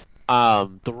with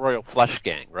the Royal Flush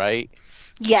Gang, right?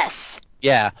 Yes.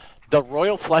 Yeah. The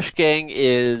Royal Flush Gang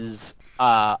is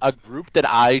a group that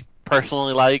I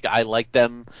personally like. I like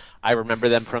them. I remember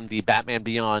them from the Batman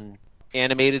Beyond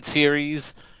animated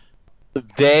series.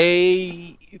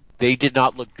 They did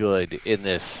not look good in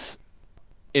this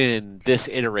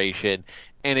iteration,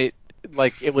 and it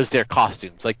was their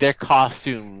costumes. Like their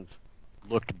costumes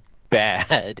looked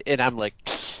bad, and I'm like,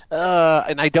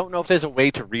 and I don't know if there's a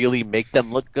way to really make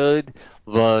them look good,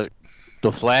 but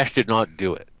the Flash did not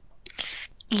do it.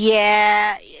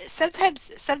 Yeah, sometimes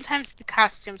the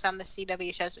costumes on the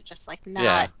CW shows are just like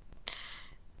not.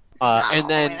 Yeah.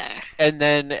 And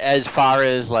then as far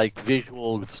as like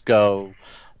visuals go,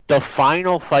 the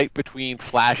final fight between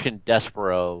Flash and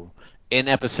Despero in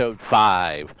episode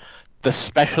 5, the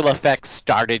special effects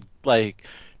started like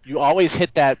you always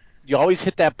hit that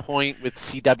point with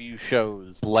CW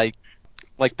shows like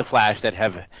the Flash that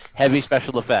have heavy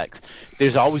special effects.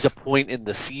 There's always a point in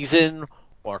the season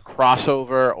or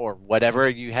crossover or whatever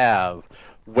you have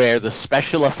where the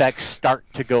special effects start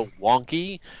to go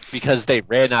wonky because they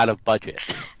ran out of budget.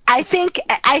 I think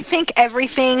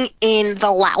everything in the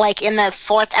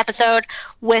 4th episode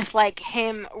with like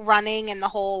him running and the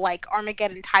whole like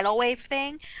Armageddon tidal wave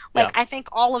thing, I think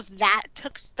all of that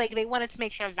took they wanted to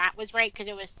make sure that was right because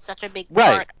it was such a big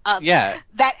part of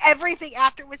that. Everything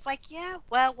after was like, yeah,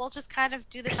 well, we'll just kind of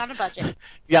do this on a budget.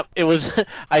 Yep, it was.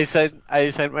 I sent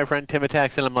my friend Tim a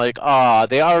text, and I'm like, "Oh,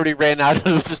 they already ran out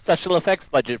of the special effects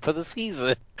budget for the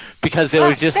season because it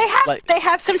was just they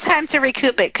have some time to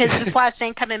recoup it because the Flash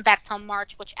ain't coming back till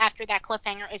March, which after that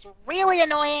cliffhanger is really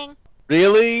annoying.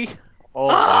 Really? Oh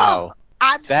wow.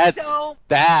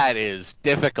 That is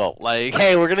difficult. Like,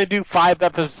 hey, we're gonna do 5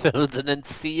 episodes and then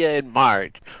see you in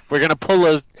March. We're gonna pull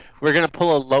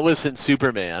a Lois and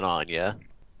Superman on you.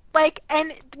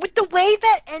 And with the way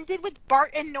that ended with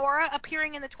Bart and Nora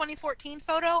appearing in the 2014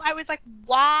 photo, I was like,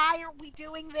 why are we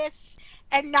doing this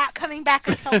and not coming back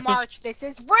until March? This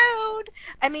is rude.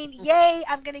 I mean, yay,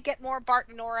 I'm going to get more Bart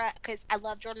and Nora because I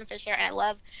love Jordan Fisher and I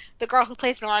love the girl who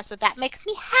plays Nora, so that makes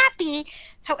me happy.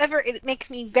 However, it makes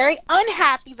me very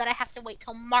unhappy that I have to wait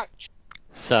till March.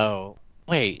 So,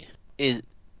 wait, is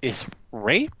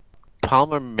Ray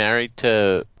Palmer married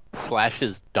to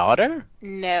Flash's daughter?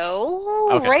 No.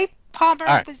 Okay. Ray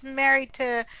Palmer was married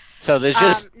to So there's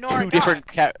just Nora two different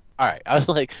all right. I was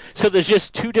like, so there's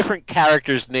just 2 different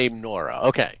characters named Nora.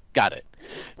 Okay, got it.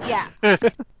 Yeah.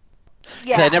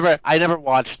 Yeah. I never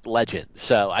watched Legends,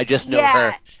 so I just know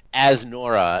her as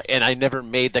Nora, and I never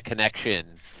made the connection.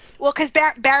 Well, because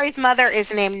Barry's mother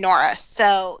is named Nora,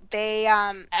 so they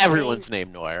everyone's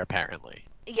named Nora apparently.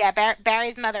 Yeah,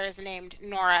 Barry's mother is named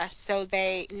Nora, so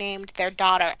they named their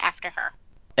daughter after her.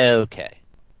 Okay,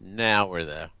 now we're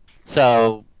there.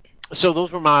 So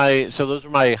those were my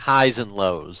highs and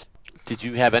lows. Did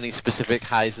you have any specific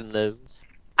highs and lows?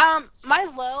 My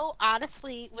low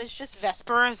honestly was just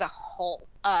Vesper as a whole.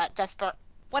 Despero.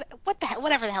 What the hell?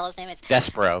 Whatever the hell his name is.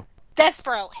 Despero.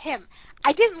 Him.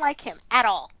 I didn't like him at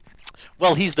all.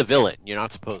 Well, he's the villain. You're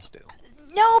not supposed to.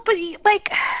 No, but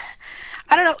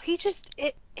I don't know. He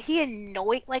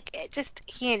annoyed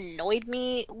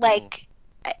me.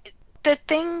 The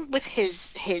thing with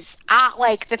his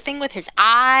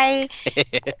eye,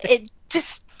 it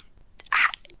just.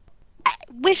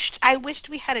 I wished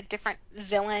we had a different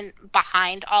villain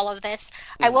behind all of this.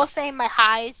 I will say my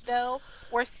highs though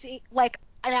were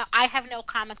now I have no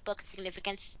comic book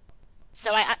significance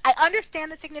So I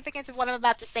understand the significance of what I'm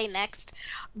about to say next,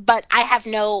 but I have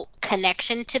no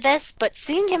connection to this. But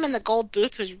seeing him in the gold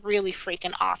boots was really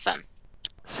freaking awesome.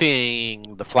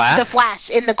 Seeing the Flash. The Flash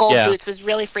in the gold Yeah. boots was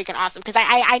really freaking awesome because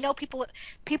I know people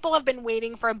have been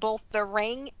waiting for both the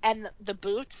ring and the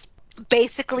boots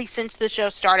basically since the show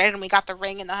started, and we got the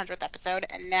ring in the 100th episode,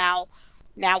 and now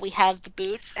we have the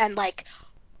boots, and like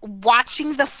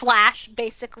watching the Flash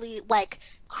basically like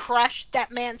crush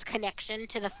that man's connection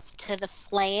to the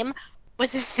flame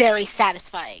was very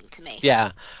satisfying to me.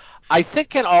 Yeah. I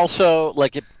think it also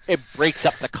like it breaks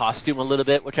up the costume a little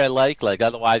bit, which I like. Like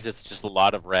otherwise it's just a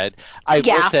lot of red. I will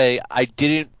Yeah. say I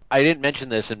didn't mention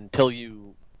this until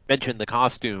you mentioned the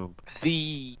costume.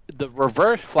 The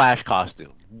reverse Flash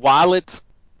costume, while it's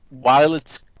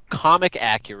comic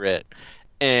accurate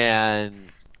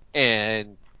and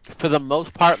for the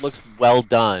most part looks well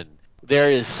done,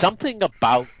 there is something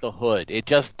about the hood. It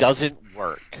just doesn't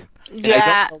work. And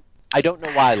Yeah. I don't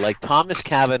know why. Like Thomas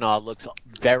Cavanaugh looks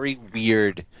very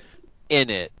weird in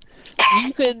it.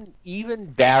 Even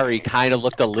Barry kind of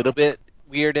looked a little bit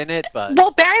weird in it, but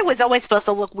Well, Barry was always supposed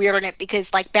to look weird in it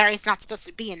because like Barry's not supposed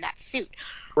to be in that suit.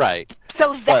 right.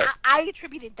 So But I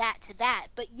attributed that to that.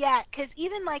 But yeah, because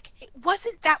even like it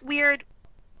wasn't that weird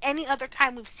any other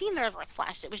time we've seen the Reverse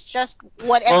Flash. It was just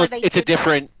whatever they it's a did.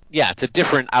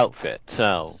 different outfit.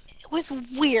 So It was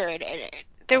weird.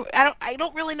 I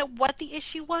don't really know what the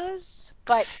issue was,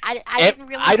 but I didn't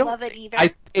really I don't. love it either.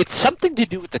 It's something to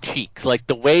do with the cheeks, like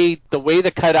the way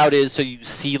the cutout is, so you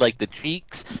see like the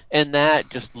cheeks, and that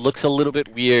just looks a little bit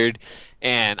weird.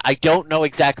 And I don't know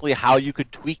exactly how you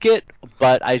could tweak it,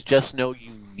 but I just know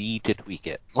you need to tweak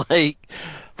it. Like,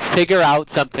 figure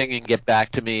out something and get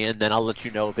back to me, and then I'll let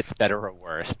you know if it's better or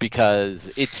worse,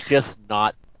 because it's just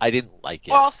not. I didn't like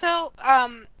it. Also,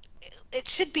 it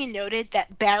should be noted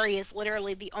that Barry is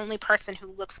literally the only person who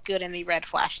looks good in the Red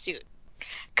Flash suit.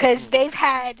 Because they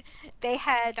had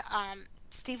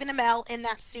Stephen Amell in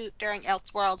that suit during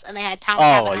Elseworlds, and they had Tom Oh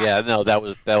Cavanaugh, yeah, no, that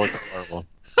was horrible.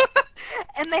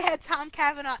 and they had Tom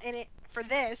Cavanaugh in it for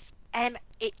this, and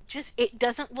it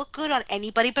doesn't look good on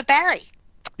anybody but Barry.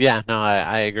 Yeah, no,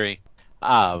 I agree.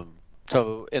 Um,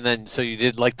 so you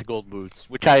did like the gold boots,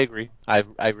 which I agree. I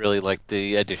really like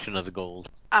the addition of the gold.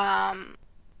 Um,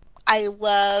 I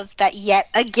love that yet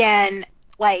again,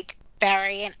 like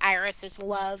Barry and Iris's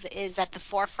love is at the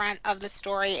forefront of the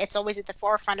story. It's always at the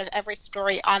forefront of every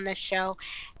story on this show,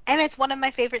 and it's one of my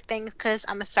favorite things because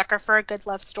I'm a sucker for a good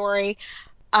love story.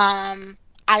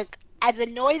 I as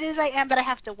annoyed as I am that I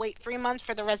have to wait 3 months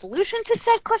for the resolution to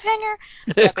said cliffhanger,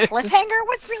 the cliffhanger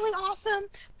was really awesome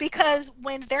because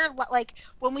when they're like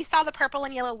when we saw the purple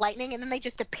and yellow lightning and then they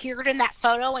just appeared in that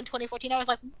photo in 2014, I was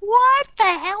like, what the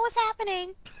hell is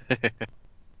happening?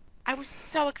 I was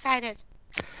so excited.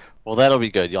 Well, that'll be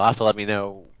good. You'll have to let me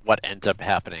know what ends up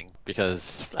happening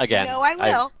because You again, know I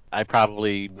will. I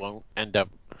probably won't end up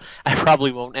I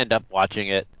probably won't end up watching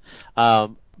it.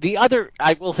 The other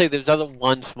I will say there's other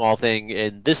one small thing,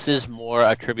 and this is more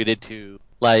attributed to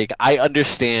like I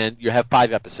understand you have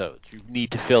 5 episodes. You need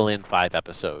to fill in 5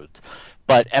 episodes.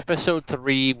 But episode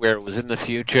 3 where it was in the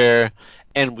future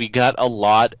and we got a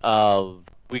lot of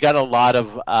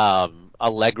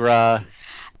Allegra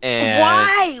and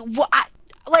Why? Why?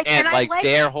 Like, and and I like like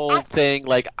their whole I thing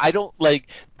like I don't like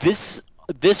this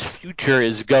future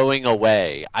is going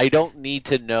away. I don't need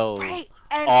to know right,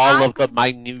 and all of the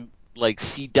minute like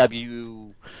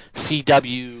CW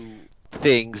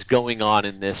things going on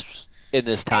in this and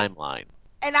timeline.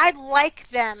 I like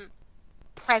them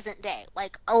present day.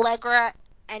 Like Allegra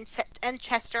and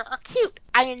Chester are cute.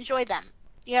 I enjoy them.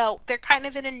 You know, they're kind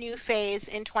of in a new phase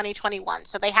in 2021,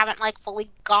 so they haven't like fully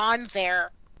gone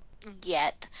there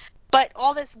yet. But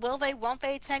all this will they, won't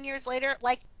they 10 years later?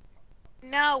 Like,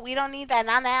 no, we don't need that.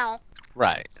 Not now.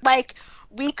 Right. Like,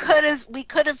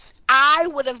 I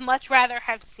would have much rather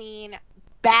have seen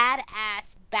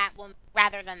badass Batwoman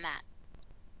rather than that.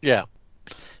 Yeah.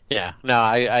 Yeah. No,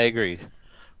 I agree.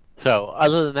 So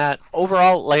other than that,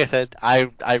 overall, like I said,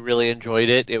 I really enjoyed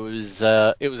it. It was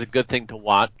a good thing to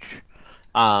watch.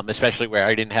 Especially where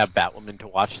I didn't have Batwoman to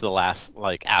watch the last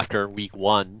like after week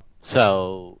 1.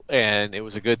 So and it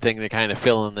was a good thing to kind of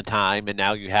fill in the time, and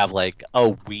now you have like a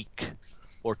week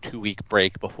or 2 week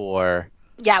break before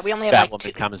Yeah, we only have like two.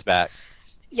 Batwoman comes back.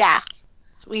 Yeah,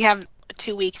 we have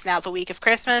 2 weeks now. The week of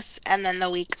Christmas and then the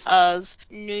week of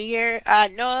New Year.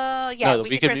 No, yeah, No, the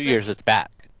week of week of New Year's Christmas. it's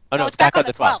back. Oh No, no, it's it's back back on on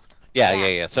the the 12th. 12th. Yeah, Yeah.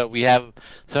 yeah,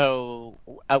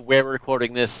 yeah. We're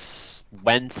recording this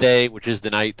Wednesday, which is the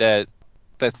night that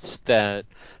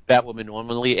Batwoman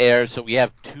normally airs. So we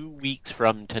have 2 weeks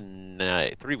from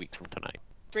tonight, 3 weeks from tonight.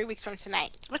 3 weeks from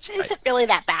tonight, which Right. isn't really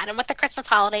that bad. And with the Christmas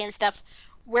holiday and stuff,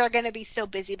 we're going to be so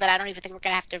busy that I don't even think we're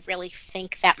going to have to really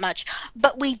think that much.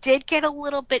 But we did get a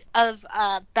little bit of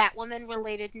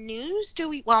Batwoman-related news.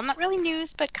 Well, not really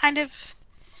news, but kind of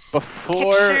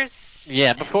pictures.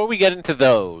 Before we get into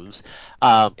those,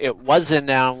 it was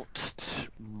announced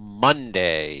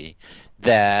Monday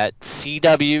that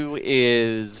CW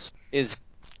is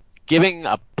giving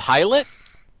a pilot.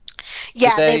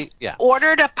 Yeah, they've Yeah.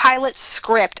 ordered a pilot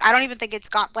script. I don't even think it's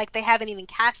gone, like, they haven't even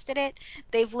casted it.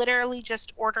 They've literally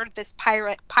just ordered this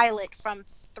pilot from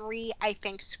 3, I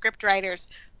think, script writers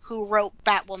who wrote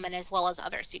Batwoman as well as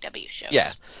other CW shows.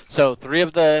 Yeah. So 3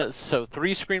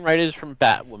 screenwriters from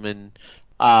Batwoman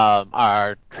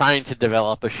are trying to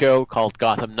develop a show called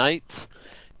Gotham Knights.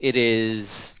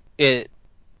 It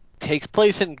takes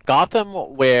place in Gotham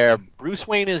where Bruce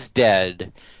Wayne is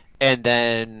dead, and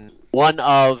then one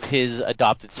of his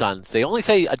adopted sons. They only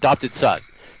say adopted son,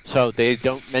 so they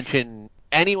don't mention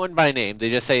anyone by name. They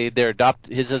just say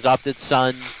his adopted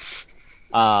son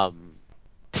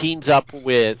teams up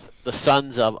with the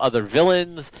sons of other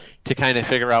villains to kind of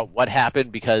figure out what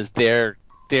happened because they're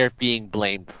being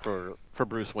blamed for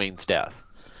Bruce Wayne's death.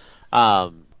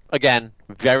 Again,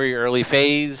 very early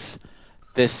phase.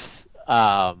 This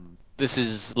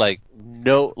is like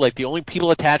the only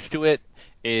people attached to it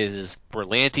is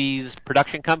Berlanti's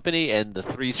production company and the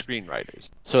 3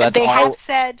 screenwriters. So that's They all. have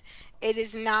said it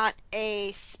is not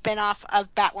a spin-off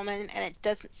of Batwoman, and it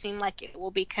doesn't seem like it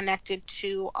will be connected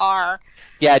to our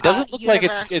Yeah, it doesn't look like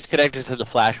universe. it's connected to the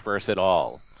Flashverse at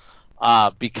all.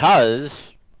 Because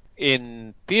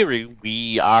in theory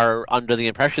we are under the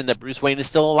impression that Bruce Wayne is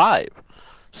still alive.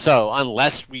 So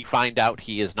unless we find out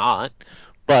he is not,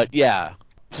 but yeah,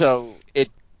 so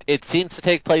it seems to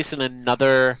take place in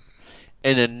another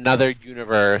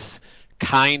universe,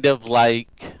 kind of like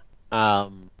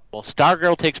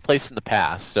Stargirl takes place in the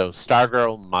past, so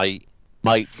Stargirl might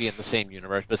be in the same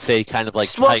universe, but say kind of like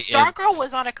Stargirl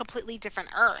was on a completely different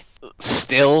Earth.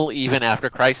 Still, even after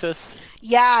Crisis.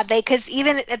 Yeah, because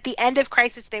even at the end of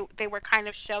Crisis, they were kind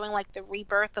of showing like the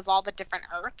rebirth of all the different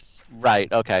Earths.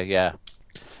 Right. Okay. Yeah.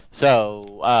 So,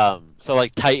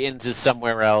 like Titans is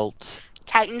somewhere else.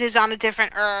 Titans is on a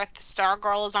different Earth.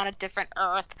 Stargirl is on a different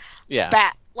Earth.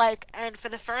 Yeah. And for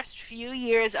the first few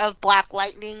years of Black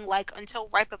Lightning, like until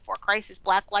right before Crisis,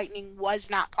 Black Lightning was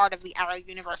not part of the Arrow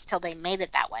universe till they made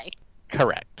it that way.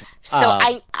 Correct. So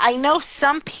I know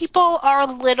some people are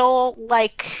a little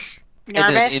like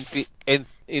nervous.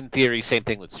 In theory, same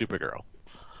thing with Supergirl.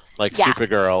 Like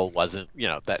Supergirl wasn't,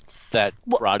 that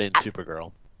brought in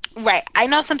Supergirl. Right. I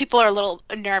know some people are a little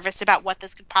nervous about what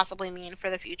this could possibly mean for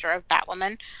the future of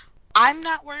Batwoman. I'm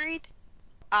not worried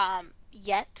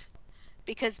yet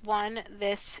because, one,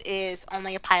 this is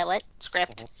only a pilot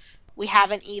script. Mm-hmm. We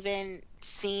haven't even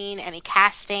seen any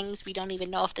castings. We don't even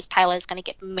know if this pilot is going to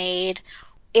get made.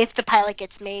 If the pilot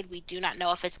gets made, we do not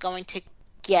know if it's going to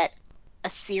get a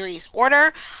series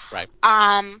order. Right.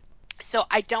 So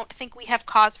I don't think we have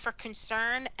cause for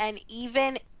concern, and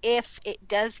even if it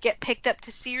does get picked up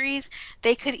to series,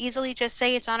 they could easily just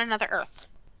say it's on another Earth.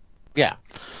 Yeah,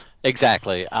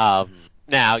 exactly.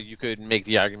 Now you could make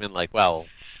the argument like, well,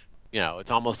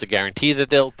 it's almost a guarantee that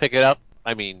they'll pick it up.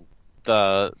 I mean,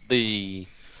 the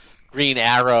Green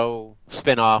Arrow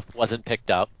spinoff wasn't picked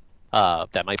up.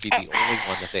 That might be the only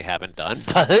one that they haven't done,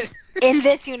 but in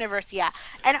this universe, yeah.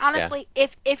 And honestly,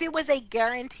 if it was a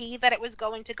guarantee that it was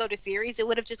going to go to series, it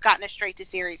would have just gotten a straight to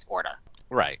series order.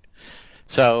 Right.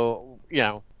 So,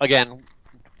 again,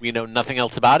 we know nothing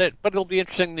else about it, but it'll be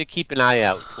interesting to keep an eye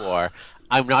out for.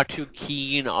 I'm not too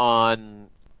keen on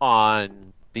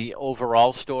the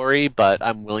overall story, but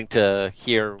I'm willing to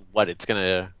hear how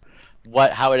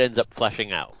it ends up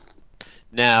fleshing out.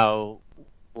 Now,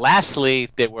 lastly,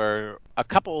 there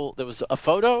was a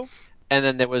photo, and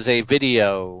then there was a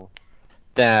video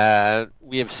that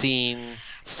we have seen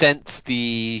since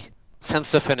the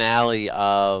finale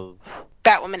of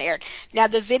Batwoman aired. Now,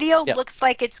 the video looks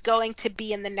like it's going to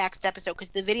be in the next episode because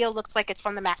the video looks like it's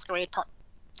from the Masquerade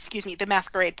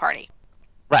Party.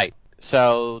 Right.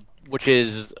 So, which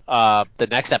is the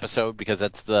next episode because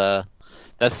that's the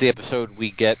episode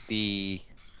we get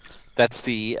that's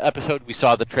the episode we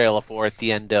saw the trailer for at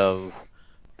the end of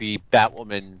the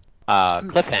Batwoman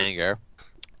cliffhanger,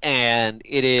 and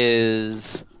it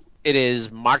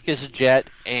is Marcus Jet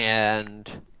and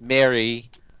Mary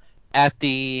at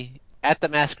the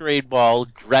Masquerade Ball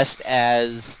dressed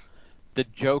as the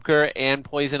Joker and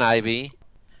Poison Ivy,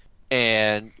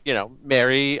 and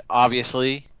Mary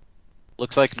obviously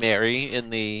looks like Mary in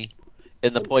the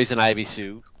Poison Ivy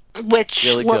suit, which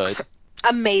really looks good.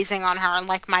 Amazing on her. And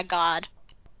like, my God.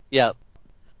 Yep.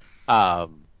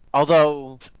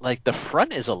 Although, like, the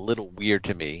front is a little weird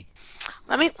to me.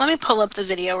 Let me pull up the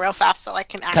video real fast so I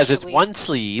can Because it's actually. one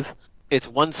sleeve. It's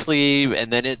one sleeve,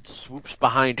 and then it swoops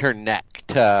behind her neck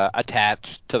to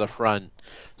attach to the front.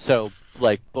 So,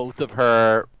 like, both of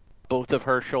her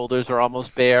shoulders are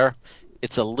almost bare.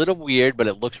 It's a little weird, but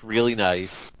it looks really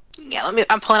nice. Yeah,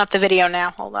 I'm pulling up the video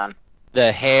now. Hold on.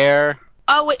 The hair.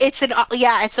 Oh, it's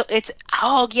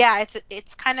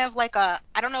kind of like a,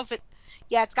 I don't know if it,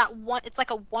 yeah, it's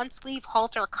like a one sleeve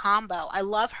halter combo. I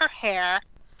love her hair.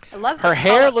 I love the Her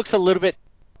hair color. looks a little bit.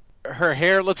 Her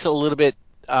hair looks a little bit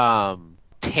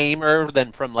tamer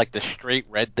than from like the straight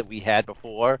red that we had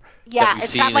before that Yeah, we've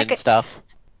seen and stuff.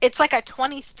 it's like a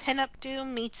 20s pinup do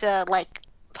meets a like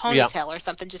Yeah, ponytail or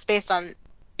something, just based on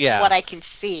yeah. what I can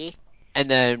see. And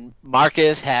then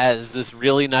Marcus has this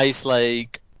really nice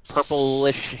like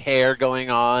purplish hair going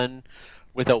on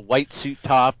with a white suit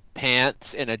top,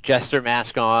 pants, and a jester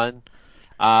mask on.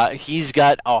 He's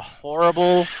got a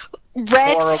horrible,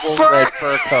 Red horrible fur. red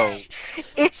fur coat.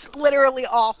 It's literally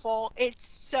awful. It's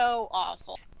so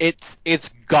awful. It's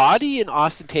gaudy and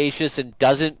ostentatious and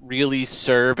doesn't really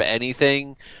serve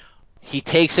anything. He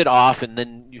takes it off, and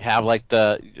then you have like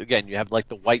the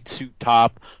white suit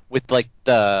top with like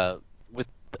with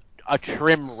a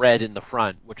trim red in the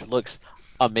front, which looks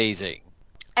amazing.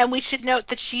 And we should note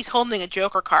that she's holding a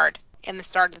Joker card in the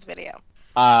start of the video.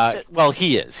 So, Well,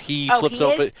 he is. He oh, flips he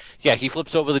over. is? Yeah, he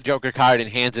flips over the Joker card and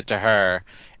hands it to her,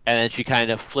 and then she kind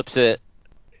of flips it.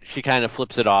 She kind of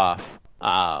flips it off.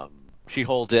 She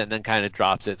holds it and then kind of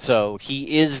drops it. So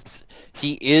he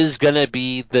is gonna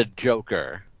be the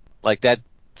Joker. Like that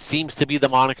seems to be the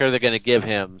moniker they're gonna give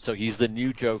him. So he's the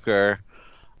new Joker,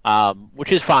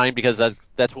 which is fine because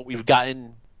that's what we've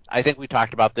gotten. I think we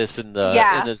talked about this in the in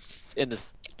Yeah. this in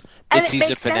this And it mid-season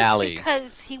makes sense finale.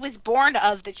 because he was born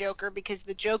of the Joker, because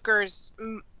the Joker's,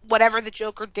 whatever the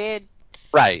Joker did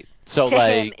Right. So to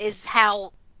him like is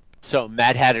how. so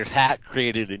Mad Hatter's hat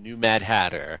created a new Mad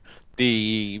Hatter.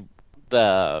 The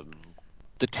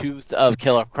the tooth of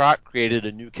Killer Croc created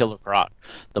a new Killer Croc.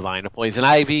 The vine of Poison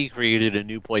Ivy created a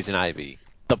new Poison Ivy.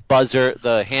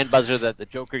 The hand buzzer that the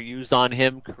Joker used on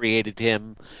him created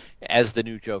him as the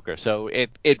new Joker. So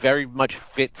it very much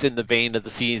fits in the vein of the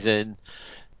season.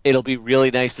 It'll be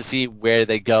really nice to see where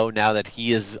they go now that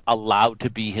he is allowed to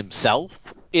be himself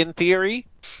in theory.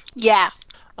 Yeah.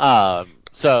 So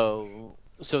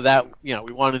that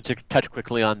we wanted to touch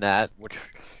quickly on that, which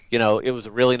it was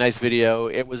a really nice video.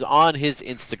 It was on his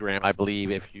Instagram, I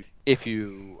believe. If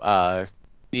you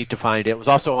need to find it, it was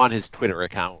also on his Twitter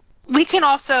account. We can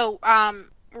also, I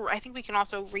think we can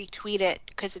also retweet it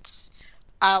because it's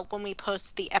when we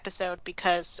post the episode,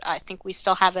 because I think we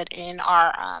still have it in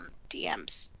our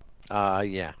DMs.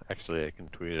 Yeah, actually, I can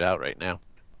tweet it out right now.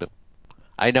 But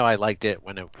I know I liked it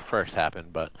when it first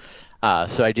happened, but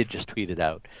so I did just tweet it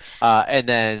out. And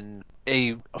then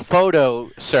a photo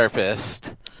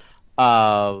surfaced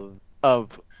of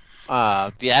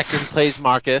the actor who plays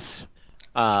Marcus,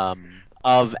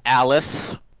 of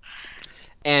Alice,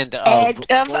 and of And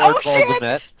of Lord Ocean!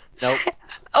 Voldemort. Nope.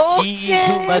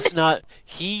 Ocean!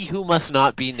 He who must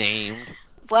not be named.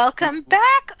 Welcome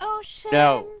back, Ocean!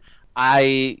 No,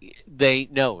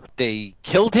 they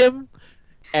killed him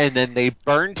and then they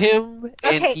burned him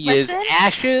and Okay, he is listen.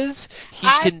 ashes. He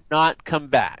cannot come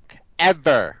back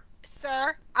ever.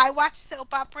 Sir, I watch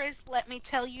soap operas. Let me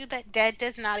tell you that dead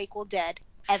does not equal dead.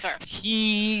 Ever.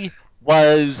 He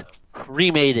was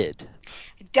cremated.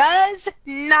 Does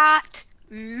not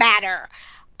matter.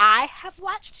 I have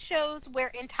watched shows where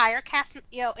entire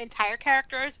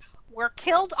characters were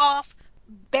killed off,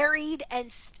 buried,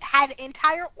 and had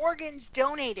entire organs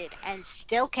donated, and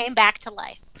still came back to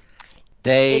life.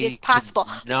 It is They possible.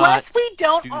 cannot Plus, we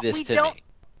don't do this we to don't me.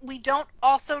 we don't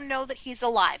also know that he's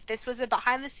alive. This was a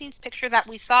behind the scenes picture that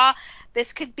we saw.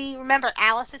 This could be, remember,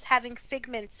 Alice is having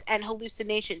figments and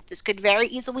hallucinations. This could very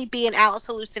easily be an Alice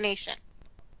hallucination.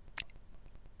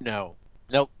 No.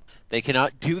 Nope. They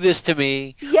cannot do this to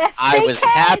me. Yes, I they was can.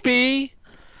 happy.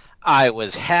 I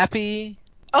was happy.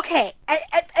 Okay,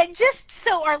 and just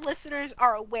so our listeners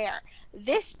are aware,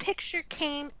 this picture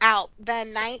came out the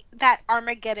night that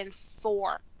Armageddon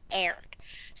 4 aired.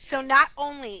 So not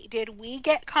only did we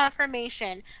get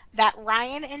confirmation that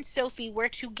Ryan and Sophie were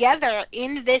together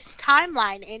in this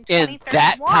timeline in In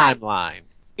that 2031 timeline.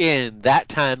 In that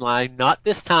timeline, not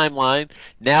this timeline.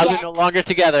 Now they're no yet, longer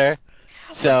together.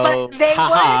 but So, they were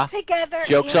haha. together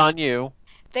Joke's on you.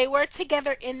 they were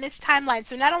together in this timeline.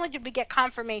 So not only did we get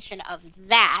confirmation of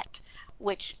that,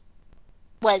 which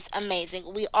was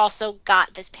amazing, we also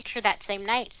got this picture that same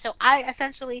night. So I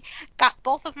essentially got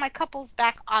both of my couples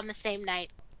back on the same night.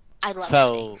 I love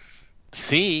it.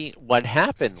 See, what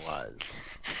happened was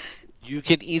you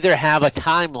can either have a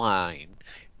timeline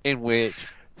in which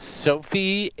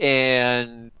Sophie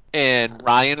and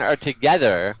Ryan are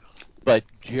together, but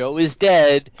Joe is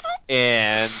dead,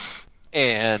 and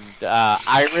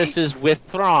Iris is with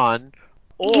Thrawn,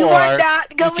 or You are have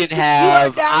not going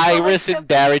Iris to. and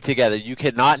Barry together. You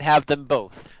cannot have them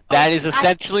both. That is Okay,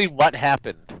 essentially what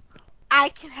happened. I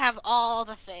can have all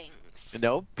the things.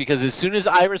 No, because as soon as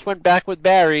Iris went back with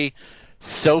Barry,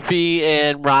 Sophie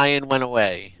and Ryan went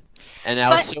away, and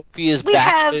now But Sophie is we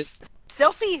back have with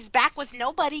Sophie's back with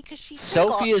nobody because she's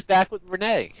single. Sophie is back with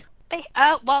Renee. They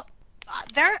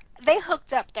they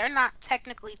hooked up. They're not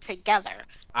technically together.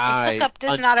 A I hookup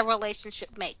does not a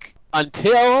relationship make.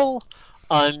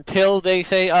 until they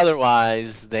say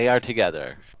otherwise, they are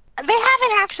together. They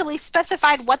haven't actually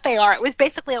specified what they are. It was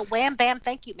basically a wham bam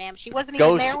thank you ma'am. She wasn't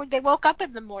even there when they woke up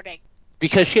in the morning.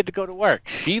 Because she had to go to work.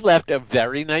 She left a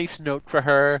very nice note for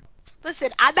her. Listen,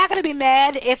 I'm not gonna be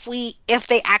mad if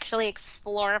they actually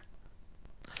explore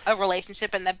a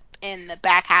relationship in the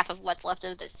back half of what's left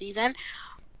of the season.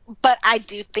 But I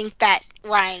do think that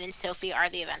Ryan and Sophie are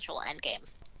the eventual end game.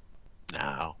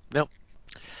 No, nope.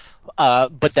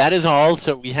 But that is all.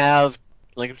 So we have,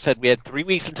 like I said, we had 3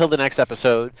 weeks until the next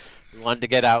episode. We wanted to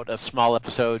get out a small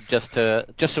episode just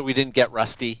so we didn't get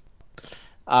rusty.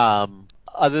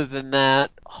 Other than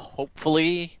that,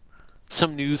 hopefully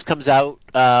some news comes out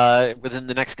within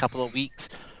the next couple of weeks.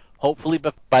 Hopefully,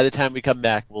 but by the time we come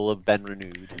back, we'll have been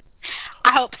renewed.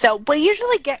 I hope so. We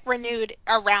usually get renewed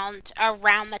around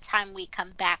the time we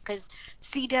come back because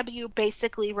CW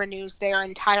basically renews their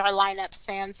entire lineup,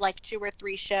 sans like 2 or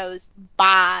 3 shows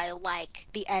by like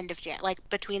the end of like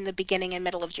between the beginning and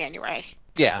middle of January.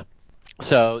 Yeah.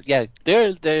 So yeah,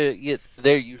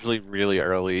 they're usually really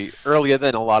earlier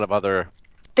than a lot of other.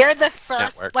 They're the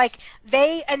first. Networks. Like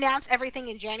they announce everything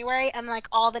in January, and like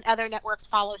all the other networks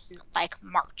follow in like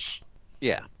March.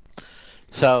 Yeah.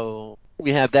 So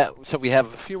we have that. So we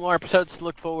have a few more episodes to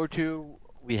look forward to.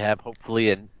 We have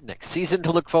hopefully a next season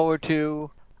to look forward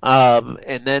to.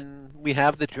 And then we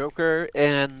have the Joker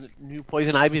and new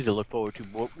Poison Ivy to look forward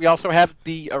to. We also have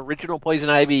the original Poison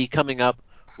Ivy coming up.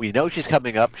 We know she's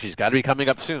coming up. She's got to be coming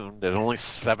up soon. There's only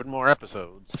 7 more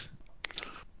episodes.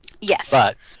 Yes.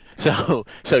 But so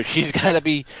she's got to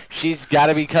be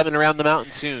coming around the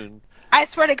mountain soon. I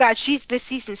swear to God, she's this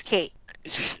season's Kate.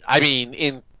 I mean,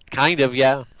 in kind of,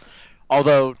 yeah.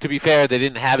 Although, to be fair, they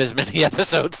didn't have as many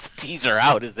episodes to tease her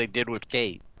out as they did with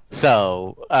Kate.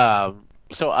 So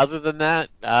other than that,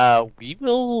 we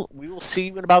will see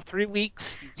you in about 3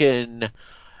 weeks. You can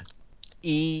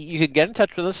get in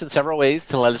touch with us in several ways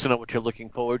to let us know what you're looking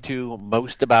forward to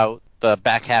most about the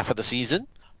back half of the season.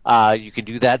 You can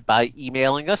do that by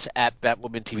emailing us at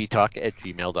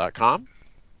batwomantvtalk@gmail.com.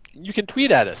 You can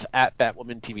tweet at us at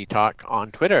BatwomanTVTalk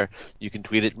on Twitter. You can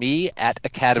tweet at me at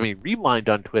Academy Rewind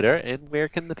on Twitter. And where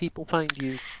can the people find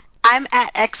you? I'm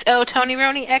at XO Tony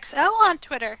Roney XO on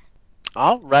Twitter.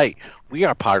 All right. We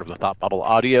are part of the Thought Bubble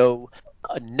Audio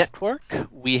network.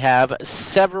 We have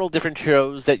several different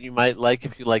shows that you might like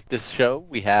if you like this show.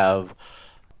 We have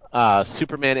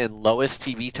Superman and Lois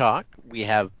TV Talk. We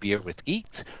have Beer with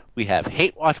Geeks. We have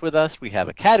Hate Watch with us. We have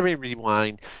Academy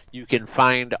Rewind. You can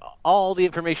find all the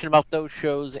information about those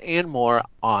shows and more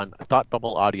on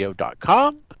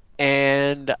thoughtbubbleaudio.com.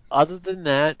 And other than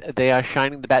that, they are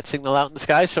shining the bat signal out in the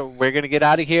sky, so we're going to get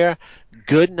out of here.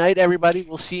 Good night, everybody.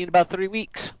 We'll see you in about 3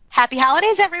 weeks. Happy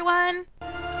holidays, everyone.